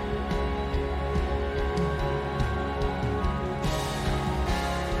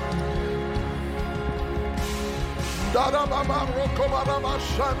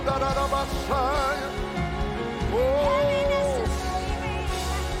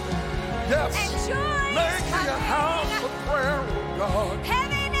 Yes. And joy Make is me a coming. house of prayer, oh God.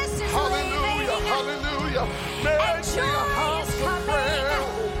 Heaviness is Hallelujah, leaving. hallelujah. And Make me joy a is house of coming. prayer,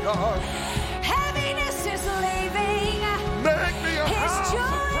 oh God. Heaviness is leaving. Make me a His house of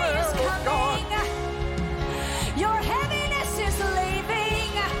joy prayer, is oh God. coming. Your heaviness is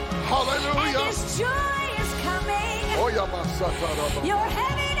leaving. Hallelujah. And his joy is coming. Oh, yeah, my son, Your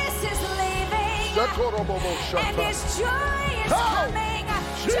heaviness is leaving. And his joy is coming.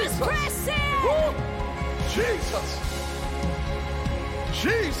 Jesus. Just press in. Woo. Jesus.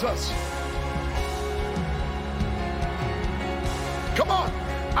 Jesus. Come on.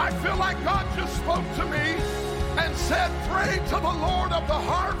 I feel like God just spoke to me and said, pray to the Lord of the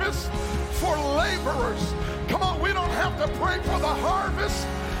harvest for laborers. Come on, we don't have to pray for the harvest.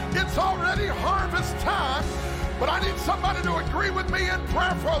 It's already harvest time. But I need somebody to agree with me in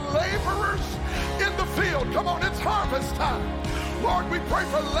prayer for laborers in the field. Come on, it's harvest time. Lord, we pray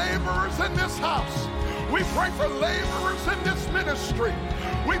for laborers in this house. We pray for laborers in this ministry.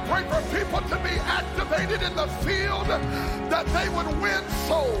 We pray for people to be activated in the field, that they would win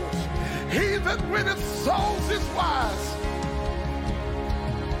souls. He that winneth souls is wise.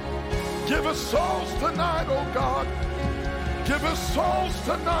 Give us souls tonight, oh God. Give us souls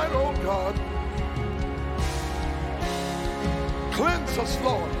tonight, oh God. Cleanse us,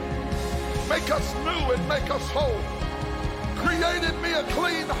 Lord. Make us new and make us whole. Create in me a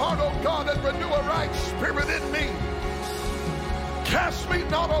clean heart, O God, and renew a right spirit in me. Cast me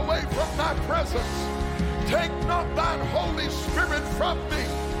not away from thy presence. Take not thine Holy Spirit from me.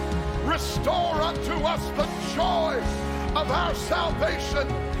 Restore unto us the joy of our salvation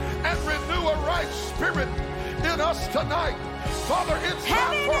and renew a right spirit in us tonight. Father, it's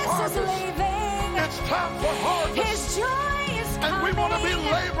time for harvest. Heaviness is leaving. It's time for harvest. His joy is coming. And we want to be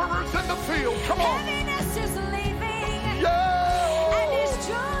laborers in the field. Come on. Heaviness is leaving. Yeah. And his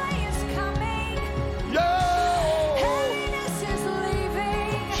joy is coming. Yeah. Heaviness is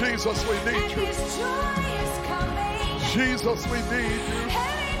leaving. Jesus, we need And you. his joy is coming. Jesus, we need you.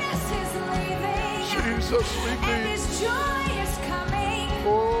 Heaviness is leaving. Jesus, we And need you. his joy is coming. Oh,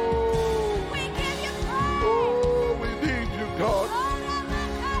 We give you praise. oh, we need you, God. Oh,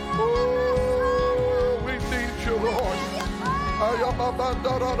 we need you, Lord.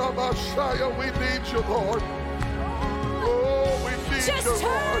 We need you, Lord. Oh, we need Just you, turn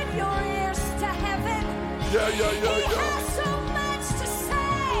Lord. your ears to heaven. Yeah. He has so much to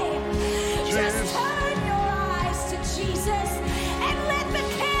say. Just turn your eyes to Jesus and let the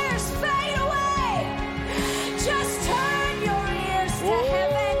cares fade away. Just turn your ears to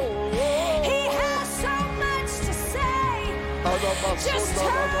heaven. He has so much to say. Just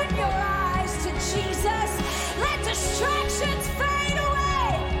turn your eyes to Jesus. Let distractions fade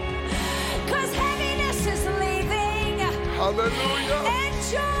away. 'Cause heaviness is leaving. Hallelujah. And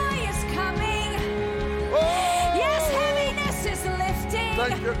joy is coming. Oh, Yes, heaviness is lifting.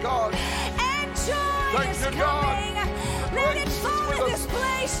 thank you, God. And joy Thank is you, God. coming. Let it Grace is fall with in us. this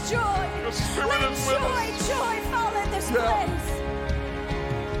place, joy. Your Spirit Let is with us. joy fall in this Yeah. place.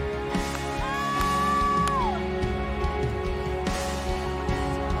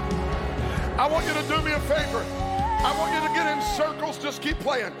 I want you to do me a favor. I want you to get in circles. Just keep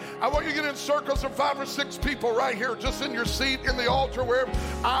playing. I want you to get in circles of 5 or 6 people right here, just in your seat, in the altar, wherever,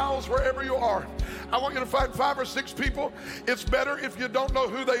 aisles, wherever you are. I want you to find 5 or 6 people. It's better if you don't know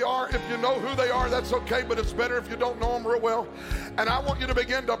who they are. If you know who they are, that's okay, but it's better if you don't know them real well. And I want you to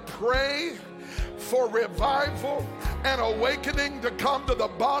begin to pray for revival and awakening to come to the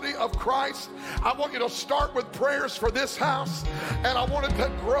body of Christ. I want you to start with prayers for this house, and I want it to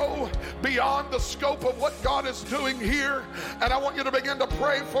grow beyond the scope of what God is doing here. And I want you to begin to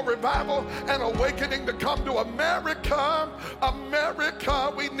pray for revival and awakening to come to America.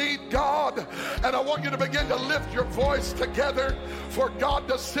 America, we need God. And I want you to begin to lift your voice together for God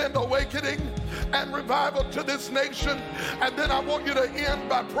to send awakening and revival to this nation. And then I want you to end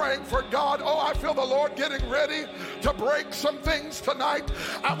by praying for God. Oh, I feel the Lord getting ready to break some things tonight.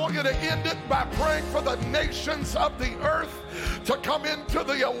 I want you to end it by praying for the nations of the earth to come into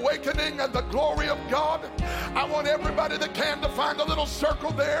the awakening and the glory of God. I want everybody that can to find a little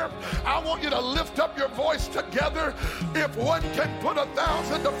circle there. I want you to lift up your voice together. If one can put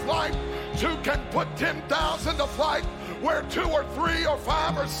 1,000 to flight, two can put 10,000 to flight. Where 2 or 3 or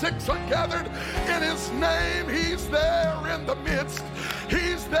 5 or 6 are gathered in his name, he's there in the midst.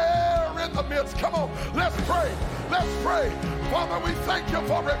 He's there in the midst. Come on, let's pray. Let's pray. Father, we thank you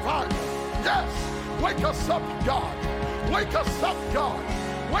for revival. Yes, wake us up, God. Wake us up, God.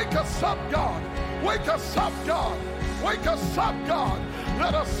 Wake us up, God. Wake us up, God. Wake us up, God.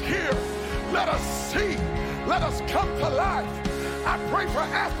 Let us hear. Let us see. Let us come to life. I pray for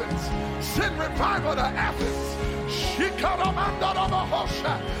Athens. Send revival to Athens. Send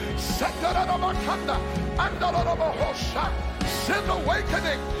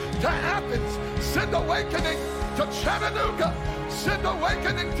awakening to Athens. Send awakening to Chattanooga. Send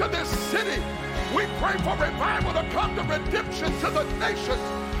awakening to this city. We pray for revival to come to redemption to the nations.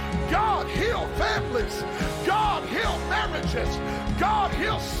 God, heal families. God, heal marriages. God,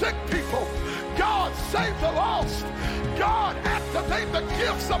 heal sick people. God, save the lost. God, activate the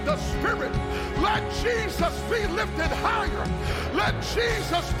gifts of the Spirit. Let Jesus be lifted higher. Let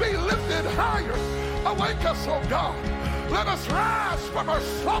Jesus be lifted higher. Awake us, oh God. Let us rise from our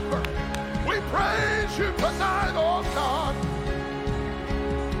slumber. We praise you tonight, oh God.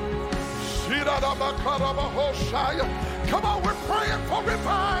 Come on, we're praying for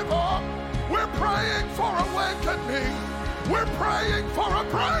revival. We're praying for awakening. We're praying for a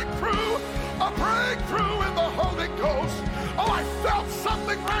breakthrough in the Holy Ghost. Oh, I felt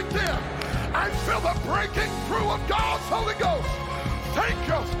something right there. I feel the breaking through of God's Holy Ghost. Thank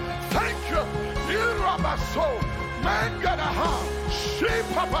you, thank you. Irabaso, Manganaha,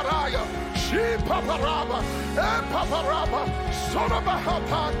 Shipaparaya, Shipaparaba, Epaparaba,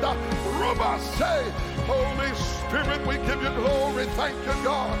 Sonabahatanda, Rubase. Holy Spirit, we give you glory. Thank you,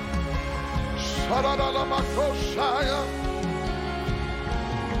 God. Shadadalamakoshaya.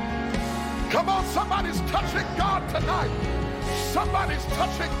 Come on, somebody's touching God tonight. Somebody's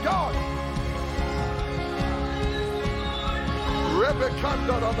touching God.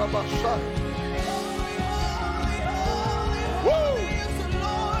 Woo!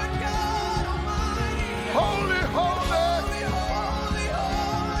 Holy, holy.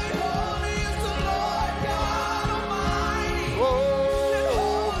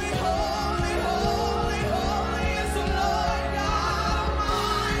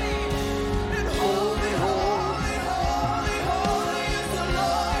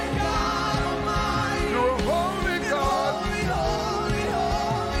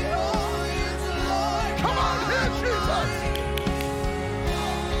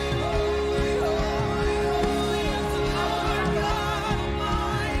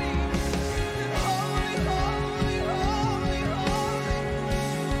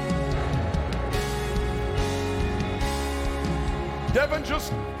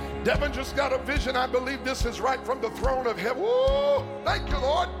 Devin just got a vision. I believe this is right from the throne of heaven. Woo! Thank you,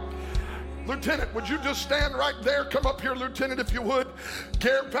 Lord. Lieutenant, would you just stand right there? Come up here, Lieutenant, if you would.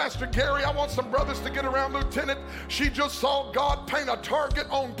 Pastor Gary, I want some brothers to get around Lieutenant. She just saw God paint a target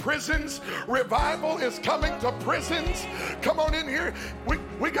on prisons. Revival is coming to prisons. Come on in here.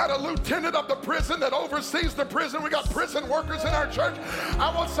 We got a lieutenant of the prison that oversees the prison. We got prison workers in our church.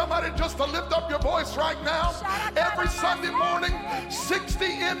 I want somebody just to lift up your voice right now. Every Sunday morning, 60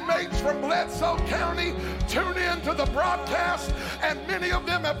 inmates from Bledsoe County tune in to the broadcast, and many of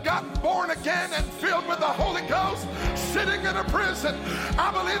them have gotten born again and filled with the Holy Ghost, sitting in a prison.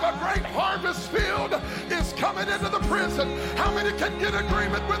 I believe a great harvest field is coming into the prison. How many can get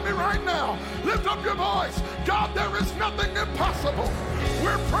agreement with me right now? Lift up your voice. God, there is nothing impossible.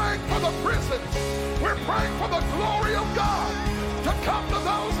 We're praying for the prisons. We're praying for the glory of God to come to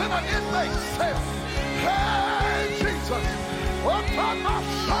those in an inmate cell. Hey, Jesus. I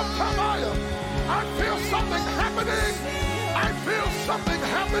feel something happening. I feel something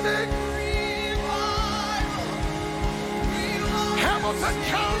happening. Hamilton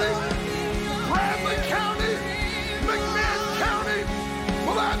County, Bradley County, McMinn County,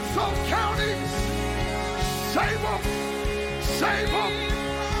 Bledsoe County. Save them. Save them.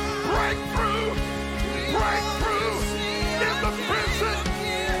 Breakthrough. Breakthrough in the prison.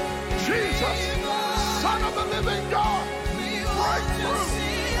 Jesus, Son of the living God. Breakthrough.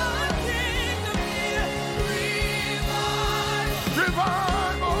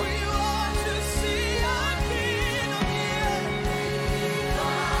 Revival.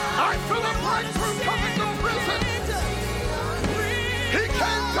 I feel a breakthrough.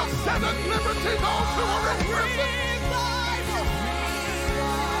 to set at liberty those who are in prison.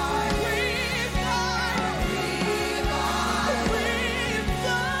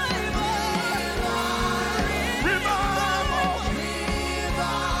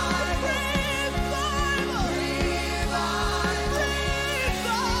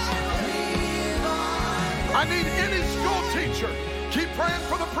 I need any school teacher. Keep praying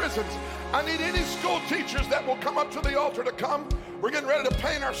for the prisons. I need any school teachers that will come up to the altar to come. We're getting ready to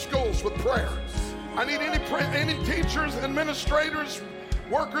paint our schools with prayer. I need any teachers, administrators,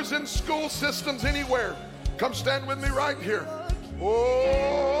 workers in school systems anywhere. Come stand with me right here.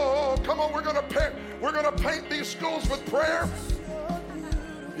 Oh, come on, we're gonna paint these schools with prayer.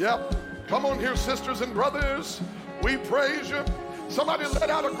 Yep. Come on here, sisters and brothers. We praise you. Somebody let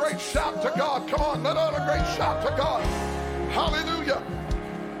out a great shout to God. Come on, let out a great shout to God. Hallelujah.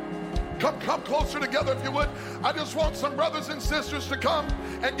 Come closer together if you would. I just want some brothers and sisters to come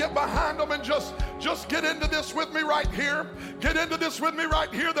and get behind them and just get into this with me right here. Get into this with me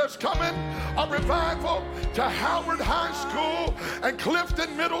right here. There's coming a revival to Howard High School and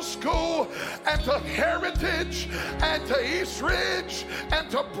Clifton Middle School and to Heritage and to East Ridge and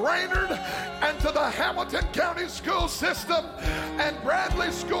to Brainerd and to the Hamilton County School System and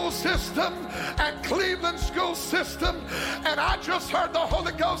Bradley School System and Cleveland School System. And I just heard the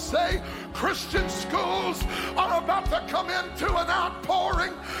Holy Ghost say, Christian schools are about to come into an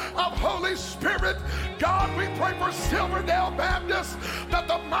outpouring of Holy Spirit. God, we pray for Silverdale Baptist that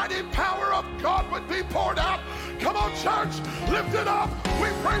the mighty power of God would be poured out. Come on, church, lift it up. We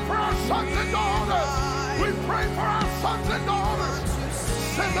pray for our sons and daughters. We pray for our sons and daughters.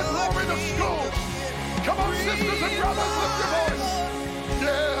 Send the glory to schools. Come on, sisters and brothers, lift your voice.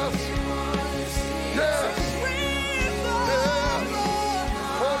 Yes. Yes.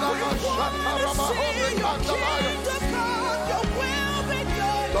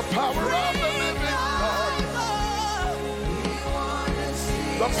 The power of the living God.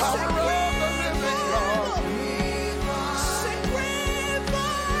 The power of the living God.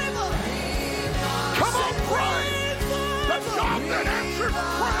 Come on, pray. The God that answers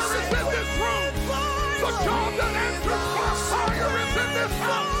prayer is in this room. The God that answers by fire is in this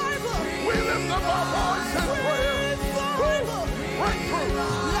house. We lift up our voice in prayer. Breakthrough.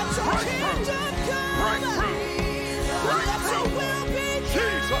 Breakthrough. Breakthrough. Breakthrough.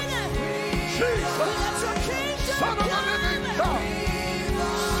 Jesus. Jesus. Son of the living God.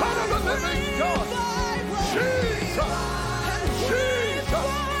 Son of the living God. Jesus. Jesus.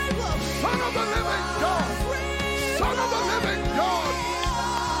 Son of the living God. Son of the living God.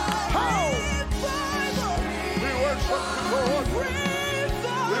 How? We worship you, Lord.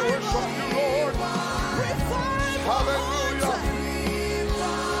 We worship you, Lord. Hallelujah.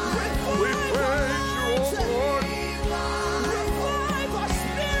 We praise you, oh Lord. Revive our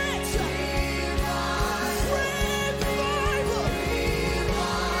spirits. Revival.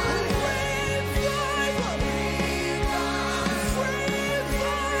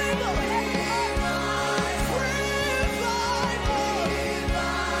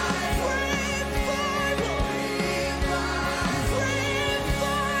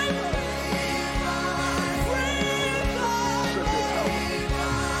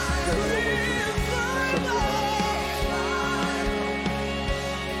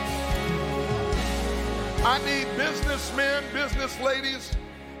 I need businessmen, business ladies.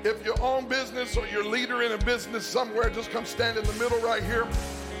 If you own business or you're a leader in a business somewhere, just come stand in the middle right here.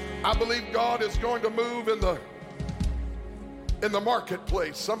 I believe God is going to move in the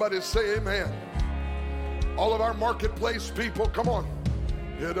marketplace. Somebody say amen. All of our marketplace people, come on.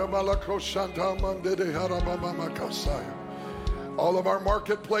 All of our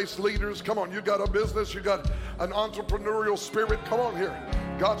marketplace leaders, come on. You got a business, you got an entrepreneurial spirit. Come on here.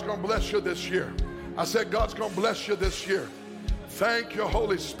 God's going to bless you this year. I said God's going to bless you this year. Thank you,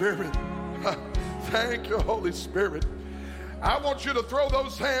 Holy Spirit. Thank you, Holy Spirit. I want you to throw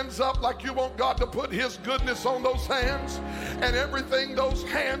those hands up like you want God to put his goodness on those hands, and everything those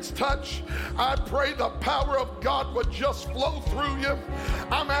hands touch, I pray the power of God would just flow through you.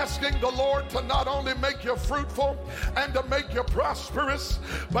 I'm asking the Lord to not only make you fruitful and to make you prosperous,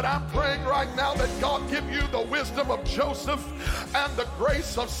 but I'm praying right now that God give you the wisdom of Joseph and the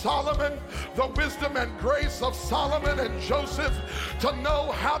grace of Solomon, the wisdom and grace of Solomon and Joseph to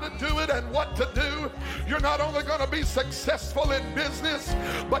know how to do it and what to do. You're not only going to be successful in business,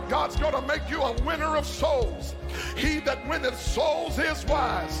 but God's going to make you a winner of souls. He that winneth souls is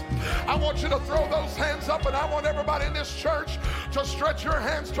wise. I want you to throw those hands up, and I want everybody in this church to stretch your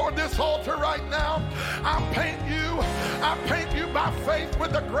hands toward this altar right now. I paint you by faith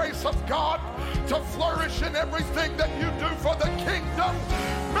with the grace of God to flourish in everything that you do for the kingdom.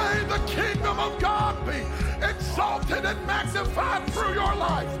 the kingdom of God be exalted and magnified through your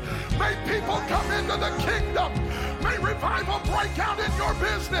life. May people come into the kingdom. May revival break out in your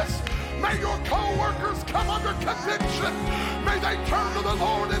business. May your co-workers come under conviction. May they turn to the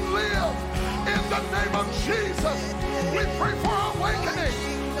Lord and live. In the name of Jesus, we pray for awakening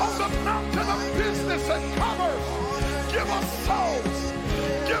on the mountain of business and commerce. Give us souls.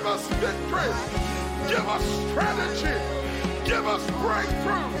 Give us victory. Give us strategy. Give us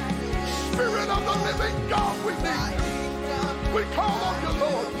breakthrough. Spirit of the living God, we need you. We call on you,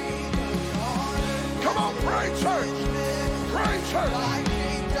 Lord. Come on, pray, church. Pray, church.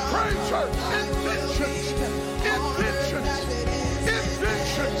 Pray, church. Inventions. Inventions.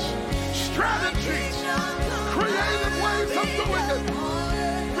 Inventions. Strategies. Creative ways of doing it.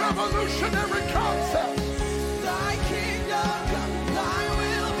 Revolutionary concepts. Thy kingdom come, thy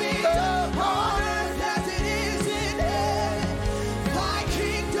will be done on earth as it is in heaven. Thy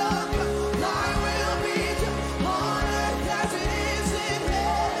kingdom come, thy will be done on earth as it is in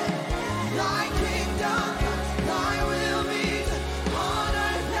heaven. Thy kingdom come, thy will be done on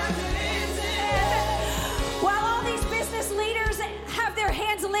earth as it is in heaven. While all these business leaders have their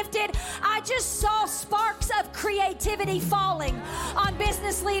hands lifted, I just saw sparks of creativity falling on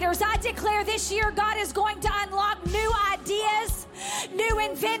business leaders. I declare this year God is going to unlock new ideas, new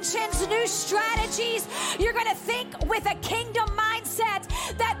inventions, new strategies. You're going to think with a kingdom mindset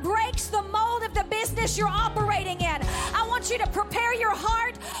that breaks the mold of the business you're operating in. I want you to prepare your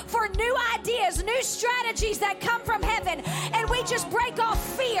heart for new ideas, new strategies that come from heaven. And we just break off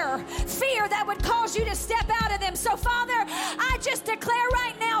fear that would cause you to step out of them. So, Father, I just declare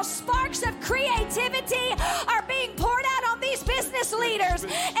right now sparks of creativity are being poured out on these business leaders,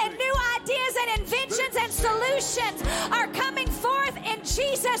 and new ideas and inventions and solutions are coming forth in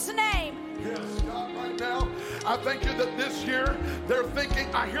Jesus' name. Yes, God, right now, I thank you that this year they're thinking,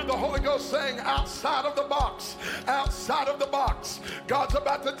 I hear the Holy Ghost saying, outside of the box, outside of the box. God's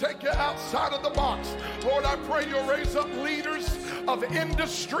about to take you outside of the box. Lord, I pray you'll raise up leaders of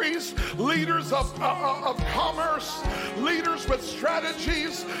industries, leaders of commerce, leaders with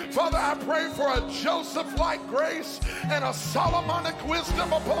strategies. Father, I pray for a Joseph-like grace and a Solomonic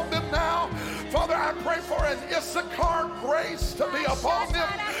wisdom upon them now. Father, I pray for an Issachar grace to be upon them,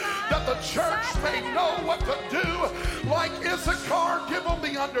 that the church may know what to do. Like Issachar, give them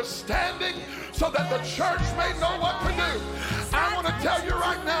the understanding so that the church may know what to do. I want to tell you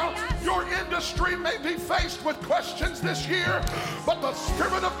right now, your industry may be faced with questions this year, but the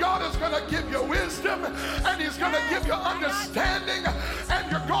Spirit of God is going to give you wisdom, and He's going to give you understanding,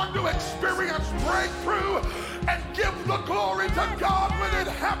 and you're going to experience breakthrough and give the glory to God when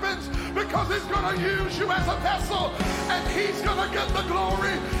it happens, because He's going to use you as a vessel, and He's going to get the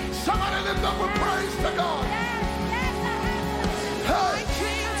glory. Somebody lift up with praise to God. Thy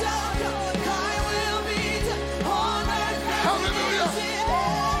kingdom come, thy will be done on earth as it is in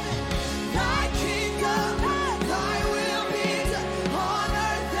heaven. Thy kingdom come, thy will be done on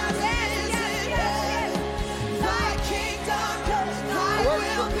earth as it is in heaven. Thy kingdom come, thy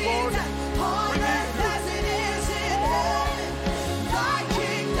will be done on earth as it is in heaven. Thy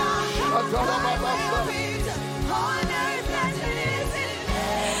kingdom come, thy will be done on earth as it is in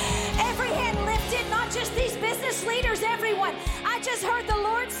heaven. Every hand lifted, not just these business leaders, everyone. I just heard the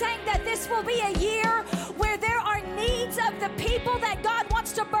Lord saying that this will be a year where there are needs of the people that God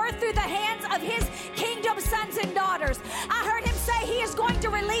wants to birth through the hands of His kingdom sons and daughters. I heard Him say He is going to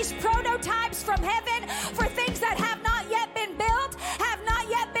release prototypes from heaven for things that have not yet been built, have not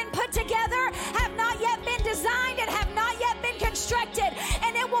yet been put together, have not yet been designed, and have not yet been constructed.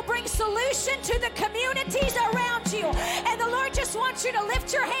 And it will bring solution to the communities around you. And the Lord just wants you to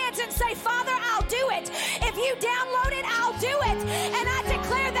lift your hands and say, Father, I'll do it. If you download it, I'll do it. And I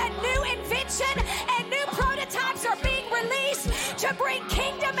declare that new invention and new prototypes are being released to bring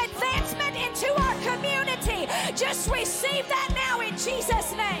kingdom advancement into our community. Just receive that now in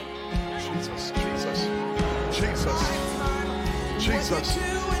Jesus' name. Jesus, Jesus, Jesus, Jesus. What you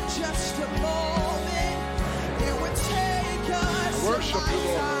do in just a moment, it would take us Worship a you,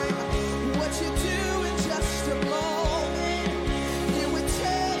 Lord. lifetime. What you do in just a moment, it would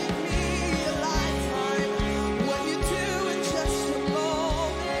take me a lifetime. What you do in just a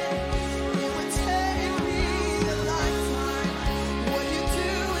moment, it would take me a lifetime. What you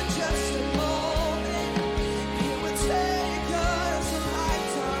do in just a moment, it would take us a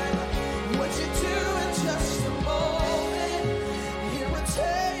lifetime. What you do in just a moment, it would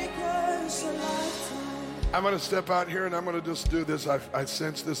take us a lifetime. I'm going to step out here and I'm going to just do this. I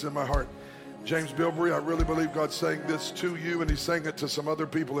sense this in my heart. James Bilberry, I really believe God's saying this to you, and He's saying it to some other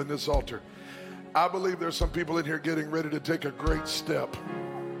people in this altar. I believe there's some people in here getting ready to take a great step.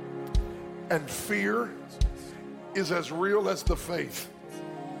 And fear is as real as the faith.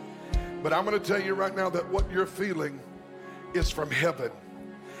 But I'm going to tell you right now that what you're feeling is from heaven.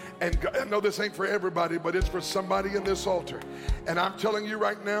 And I know this ain't for everybody, but it's for somebody in this altar. And I'm telling you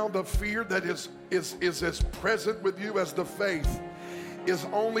right now, the fear that is as present with you as the faith is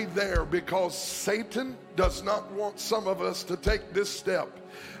only there because Satan does not want some of us to take this step.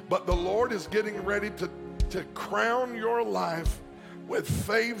 But the Lord is getting ready to crown your life with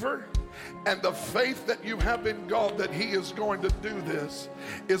favor, and the faith that you have in God that He is going to do this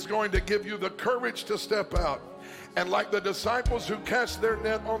is going to give you the courage to step out. And like the disciples who cast their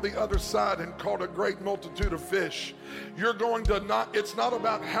net on the other side and caught a great multitude of fish, you're going to it's not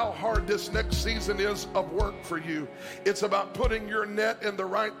about how hard this next season is of work for you. It's about putting your net in the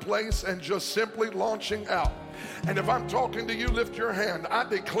right place and just simply launching out. And if I'm talking to you, lift your hand. I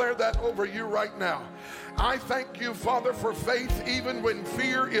declare that over you right now. I thank you, Father, for faith even when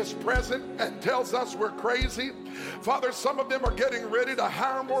fear is present and tells us we're crazy. Father, some of them are getting ready to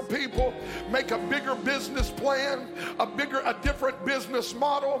hire more people, make a bigger business plan, a different business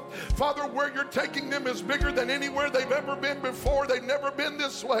model. Father, where you're taking them is bigger than anywhere they've ever been before. They've never been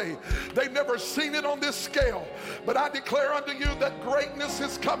this way. They've never seen it on this scale. But I declare unto you that greatness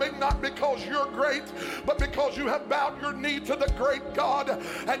is coming, not because you're great, but because you have bowed your knee to the great God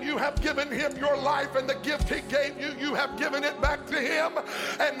and you have given Him your life, and the gift He gave you, you have given it back to Him.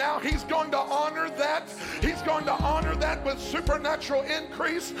 And now He's going to honor that. He's going to honor that with supernatural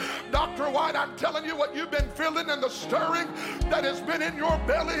increase. Dr. White, I'm telling you, what you've been feeling and the stirring that has been in your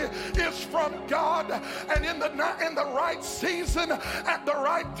belly is from God. And in the right season, at the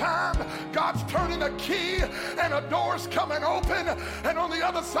right time, God's turning a key and a door's coming open. And on the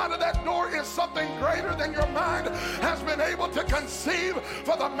other side of that door is something greater than your mind has been able to conceive,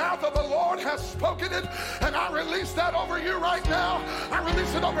 for the mouth of the Lord has spoken it. And I release that over you right now. I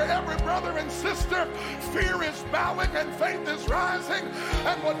release it over every brother and sister. Fear is bowing and faith is rising.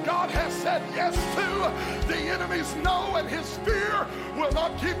 And what God has said yes to, the enemy's no, and his fear will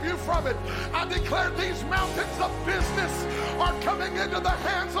not keep you from it. I declare these mountains of business are coming into the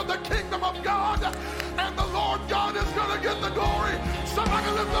hands of the kingdom of God. And the Lord God is going to get the glory. Somebody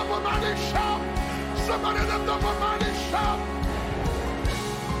lift up a mighty shout. Somebody lift up a mighty shout.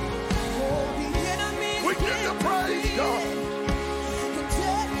 We give you praise, God.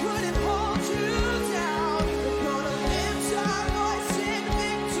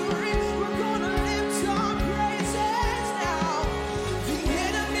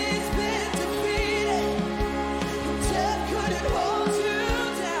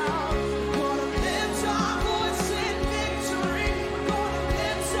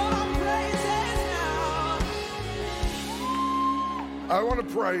 I want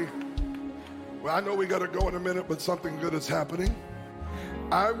to pray. Well, I know we got to go in a minute, but something good is happening.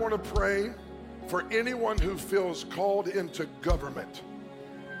 I want to pray for anyone who feels called into government,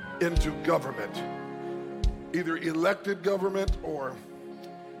 either elected government or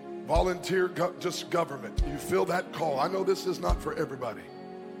volunteer, just government. You feel that call. I know this is not for everybody.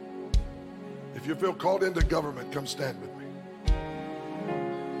 If you feel called into government, come stand with me.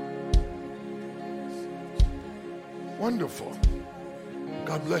 Wonderful.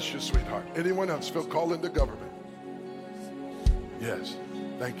 God bless you, sweetheart. Anyone else feel called into government? Yes.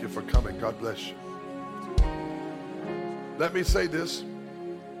 Thank you for coming. God bless you. Let me say this.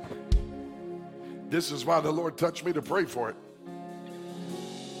 This is why the Lord touched me to pray for it.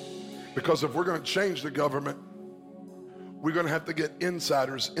 Because if we're going to change the government, we're going to have to get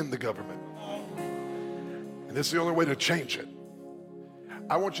insiders in the government. And it's the only way to change it.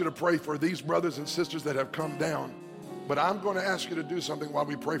 I want you to pray for these brothers and sisters that have come down. But I'm going to ask you to do something while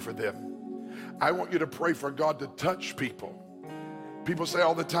we pray for them. I want you to pray for God to touch people. People say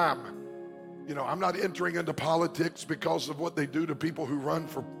all the time, you know, I'm not entering into politics because of what they do to people who run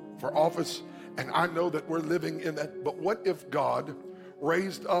for office. And I know that we're living in that. But what if God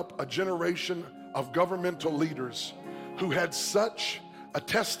raised up a generation of governmental leaders who had such a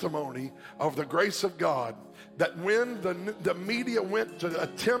testimony of the grace of God that when the media went to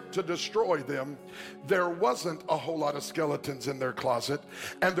attempt to destroy them, there wasn't a whole lot of skeletons in their closet,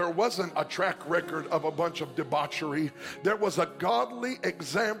 and there wasn't a track record of a bunch of debauchery. There was a godly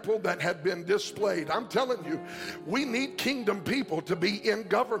example that had been displayed. I'm telling you, we need kingdom people to be in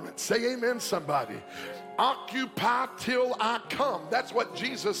government. Say amen, somebody. Occupy till I come. That's what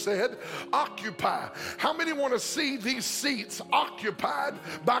Jesus said. Occupy. How many want to see these seats occupied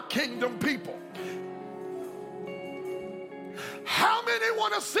by kingdom people? How many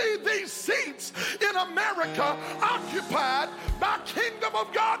want to see these seats in America occupied by kingdom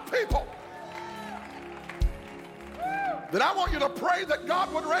of God people? Then I want you to pray that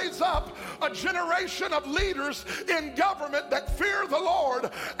God would raise up a generation of leaders in government that fear the Lord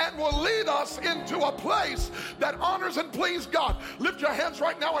and will lead us into a place that honors and pleases God. Lift your hands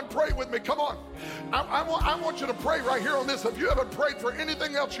right now and pray with me. Come on. I want you to pray right here on this. If you haven't prayed for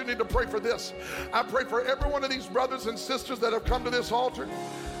anything else, you need to pray for this. I pray for every one of these brothers and sisters that have come to this altar.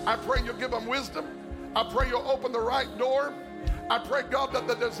 I pray you'll give them wisdom. I pray you'll open the right door. I pray, God, that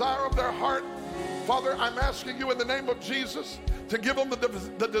the desire of their heart, Father, I'm asking you in the name of Jesus to give them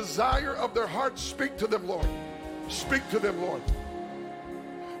the desire of their heart. Speak to them, Lord. Speak to them, Lord.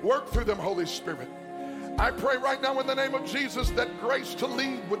 Work through them, Holy Spirit. I pray right now in the name of Jesus that grace to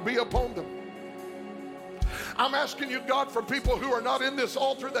lead would be upon them. I'm asking you, God, for people who are not in this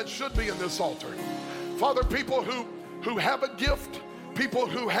altar that should be in this altar. Father, people who have a gift, people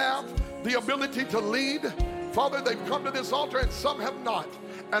who have the ability to lead. Father, they've come to this altar and some have not.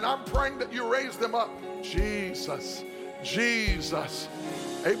 And I'm praying that you raise them up. Jesus, Jesus.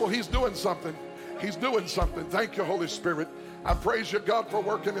 Abel, he's doing something. He's doing something. Thank you, Holy Spirit. I praise you, God, for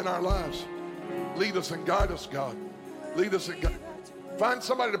working in our lives. Lead us and guide us, God. Lead us and guide. Find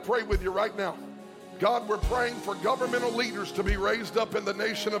somebody to pray with you right now. God, we're praying for governmental leaders to be raised up in the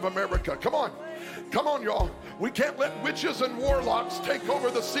nation of America. Come on. Come on, y'all. We can't let witches and warlocks take over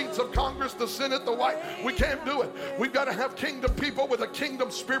the seats of Congress, the Senate, the White. We can't do it. We've got to have kingdom people with a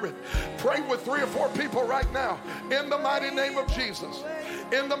kingdom spirit. Pray with 3 or 4 people right now. In the mighty name of Jesus.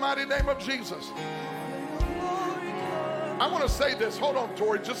 In the mighty name of Jesus. I want to say this. Hold on,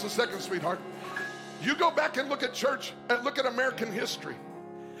 Tori, just a second, sweetheart. You go back and look at church and look at American history.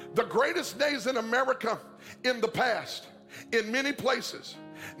 The greatest days in America in the past, in many places.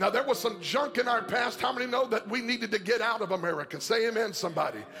 Now, there was some junk in our past. How many know that we needed to get out of America? Say amen,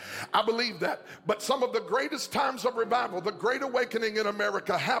 somebody. I believe that. But some of the greatest times of revival, the Great Awakening in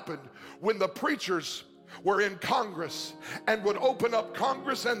America happened when the preachers were in Congress and would open up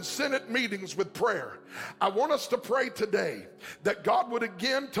Congress and Senate meetings with prayer. I want us to pray today that God would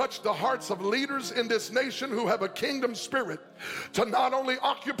again touch the hearts of leaders in this nation who have a kingdom spirit to not only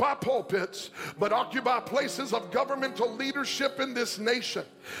occupy pulpits, but occupy places of governmental leadership in this nation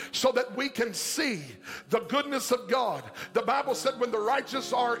so that we can see the goodness of God. The Bible said when the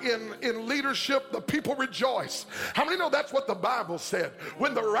righteous are in leadership, the people rejoice. How many know that's what the Bible said?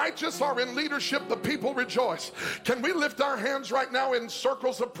 When the righteous are in leadership, the people rejoice. Can we lift our hands right now in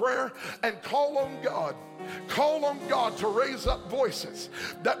circles of prayer and call on God? Call on God to raise up voices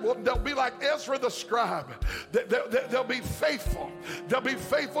they'll be like Ezra the scribe. They'll be faithful. They'll be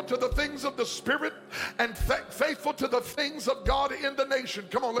faithful to the things of the Spirit and faithful to the things of God in the nation.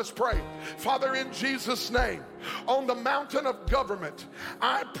 Come on, let's pray. Father, in Jesus' name, on the mountain of government,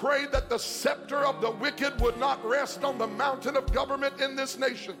 I pray that the scepter of the wicked would not rest on the mountain of government in this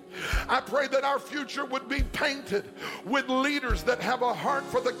nation. I pray that our future would be painted with leaders that have a heart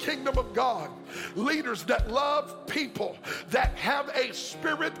for the kingdom of God, leaders that love people, that have a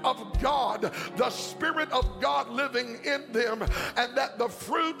spirit of God, the Spirit of God living in them, and that the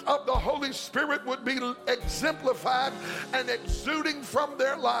fruit of the Holy Spirit would be exemplified and exuding from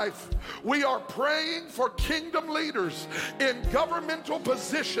their life. We are praying for kingdom leaders in governmental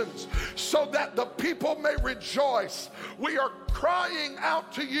positions so that the people may rejoice. We are crying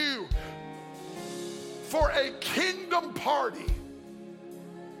out to you for a kingdom party.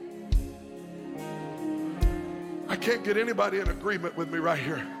 I can't get anybody in agreement with me right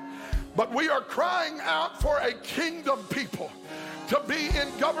here. But we are crying out for a kingdom people to be in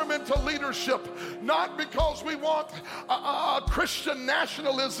governmental leadership, not because we want a Christian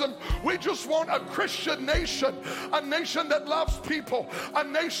nationalism. We just want a Christian nation, a nation that loves people, a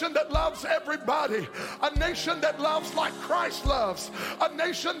nation that loves everybody, a nation that loves like Christ loves, a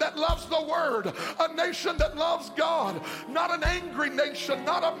nation that loves the Word, a nation that loves God, not an angry nation,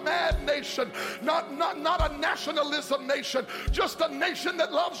 not a mad nation, not a nationalism nation, just a nation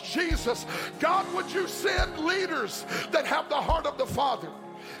that loves Jesus. God, would you send leaders that have the heart of the Father?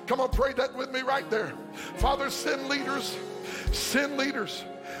 Come on, pray that with me right there. Father, send leaders. Send leaders.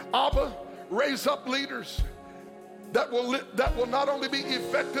 Abba, raise up leaders that will not only be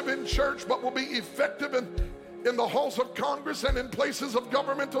effective in church, but will be effective in the halls of Congress and in places of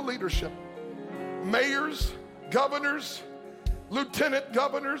governmental leadership. Mayors, governors, lieutenant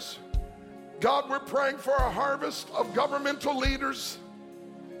governors. God, we're praying for a harvest of governmental leaders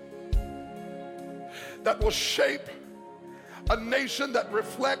that will shape a nation that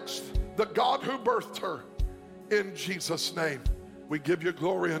reflects the God who birthed her. In Jesus' name, we give you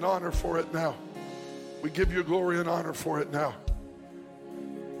glory and honor for it now. We give you glory and honor for it now.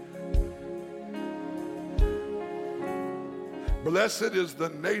 Blessed is the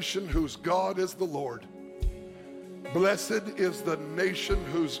nation whose God is the Lord. Blessed is the nation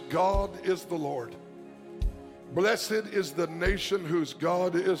whose God is the Lord. Blessed is the nation whose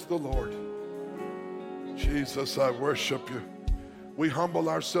God is the Lord. Jesus, I worship you. We humble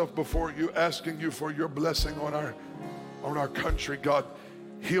ourselves before you, asking you for your blessing on our country, God.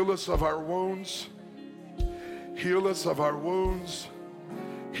 Heal us of our wounds. Heal us of our wounds.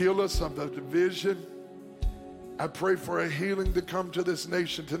 Heal us of the division. I pray for a healing to come to this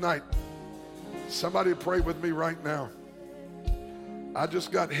nation tonight. Somebody pray with me right now. I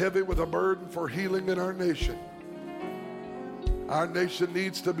just got heavy with a burden for healing in our nation. Our nation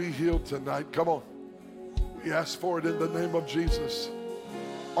needs to be healed tonight. Come on. We ask for it in the name of Jesus.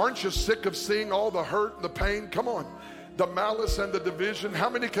 Aren't you sick of seeing all the hurt and the pain? Come on. The malice and the division. How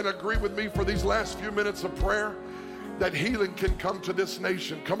many can agree with me for these last few minutes of prayer that healing can come to this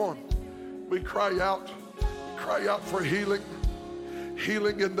nation? Come on. We cry out for healing.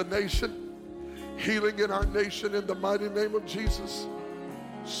 Healing in the nation. Healing in our nation in the mighty name of Jesus.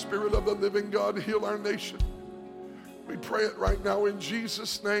 Spirit of the living God, heal our nation. We pray it right now in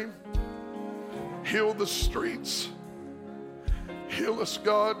Jesus' name. Heal the streets. Heal us,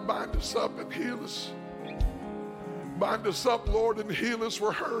 God. Bind us up and heal us. Bind us up, Lord, and heal us.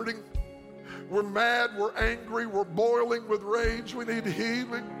 We're hurting. We're mad. We're angry. We're boiling with rage. We need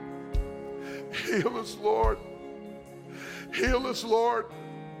healing. Heal us, Lord. Heal us, Lord.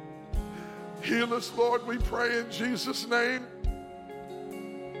 Heal us, Lord, we pray in Jesus' name.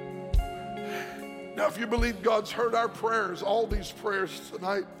 Now, if you believe God's heard our prayers, all these prayers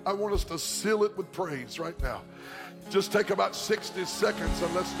tonight, I want us to seal it with praise right now. Just take about 60 seconds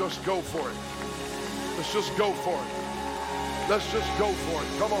and let's just go for it. Let's just go for it. Let's just go for it.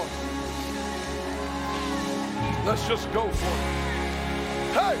 Come on. Let's just go for it.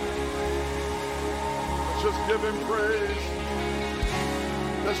 Hey! Let's just give him praise.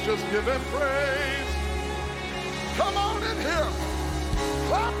 Let's just give him praise. Come on in here.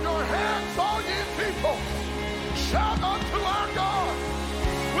 Clap your hands, all ye people. Shout unto our God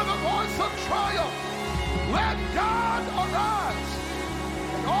with a voice of triumph. Let God arise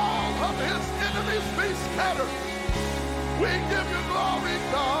and all of his enemies be scattered. We give you glory,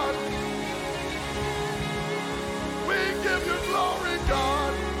 God. We give you glory.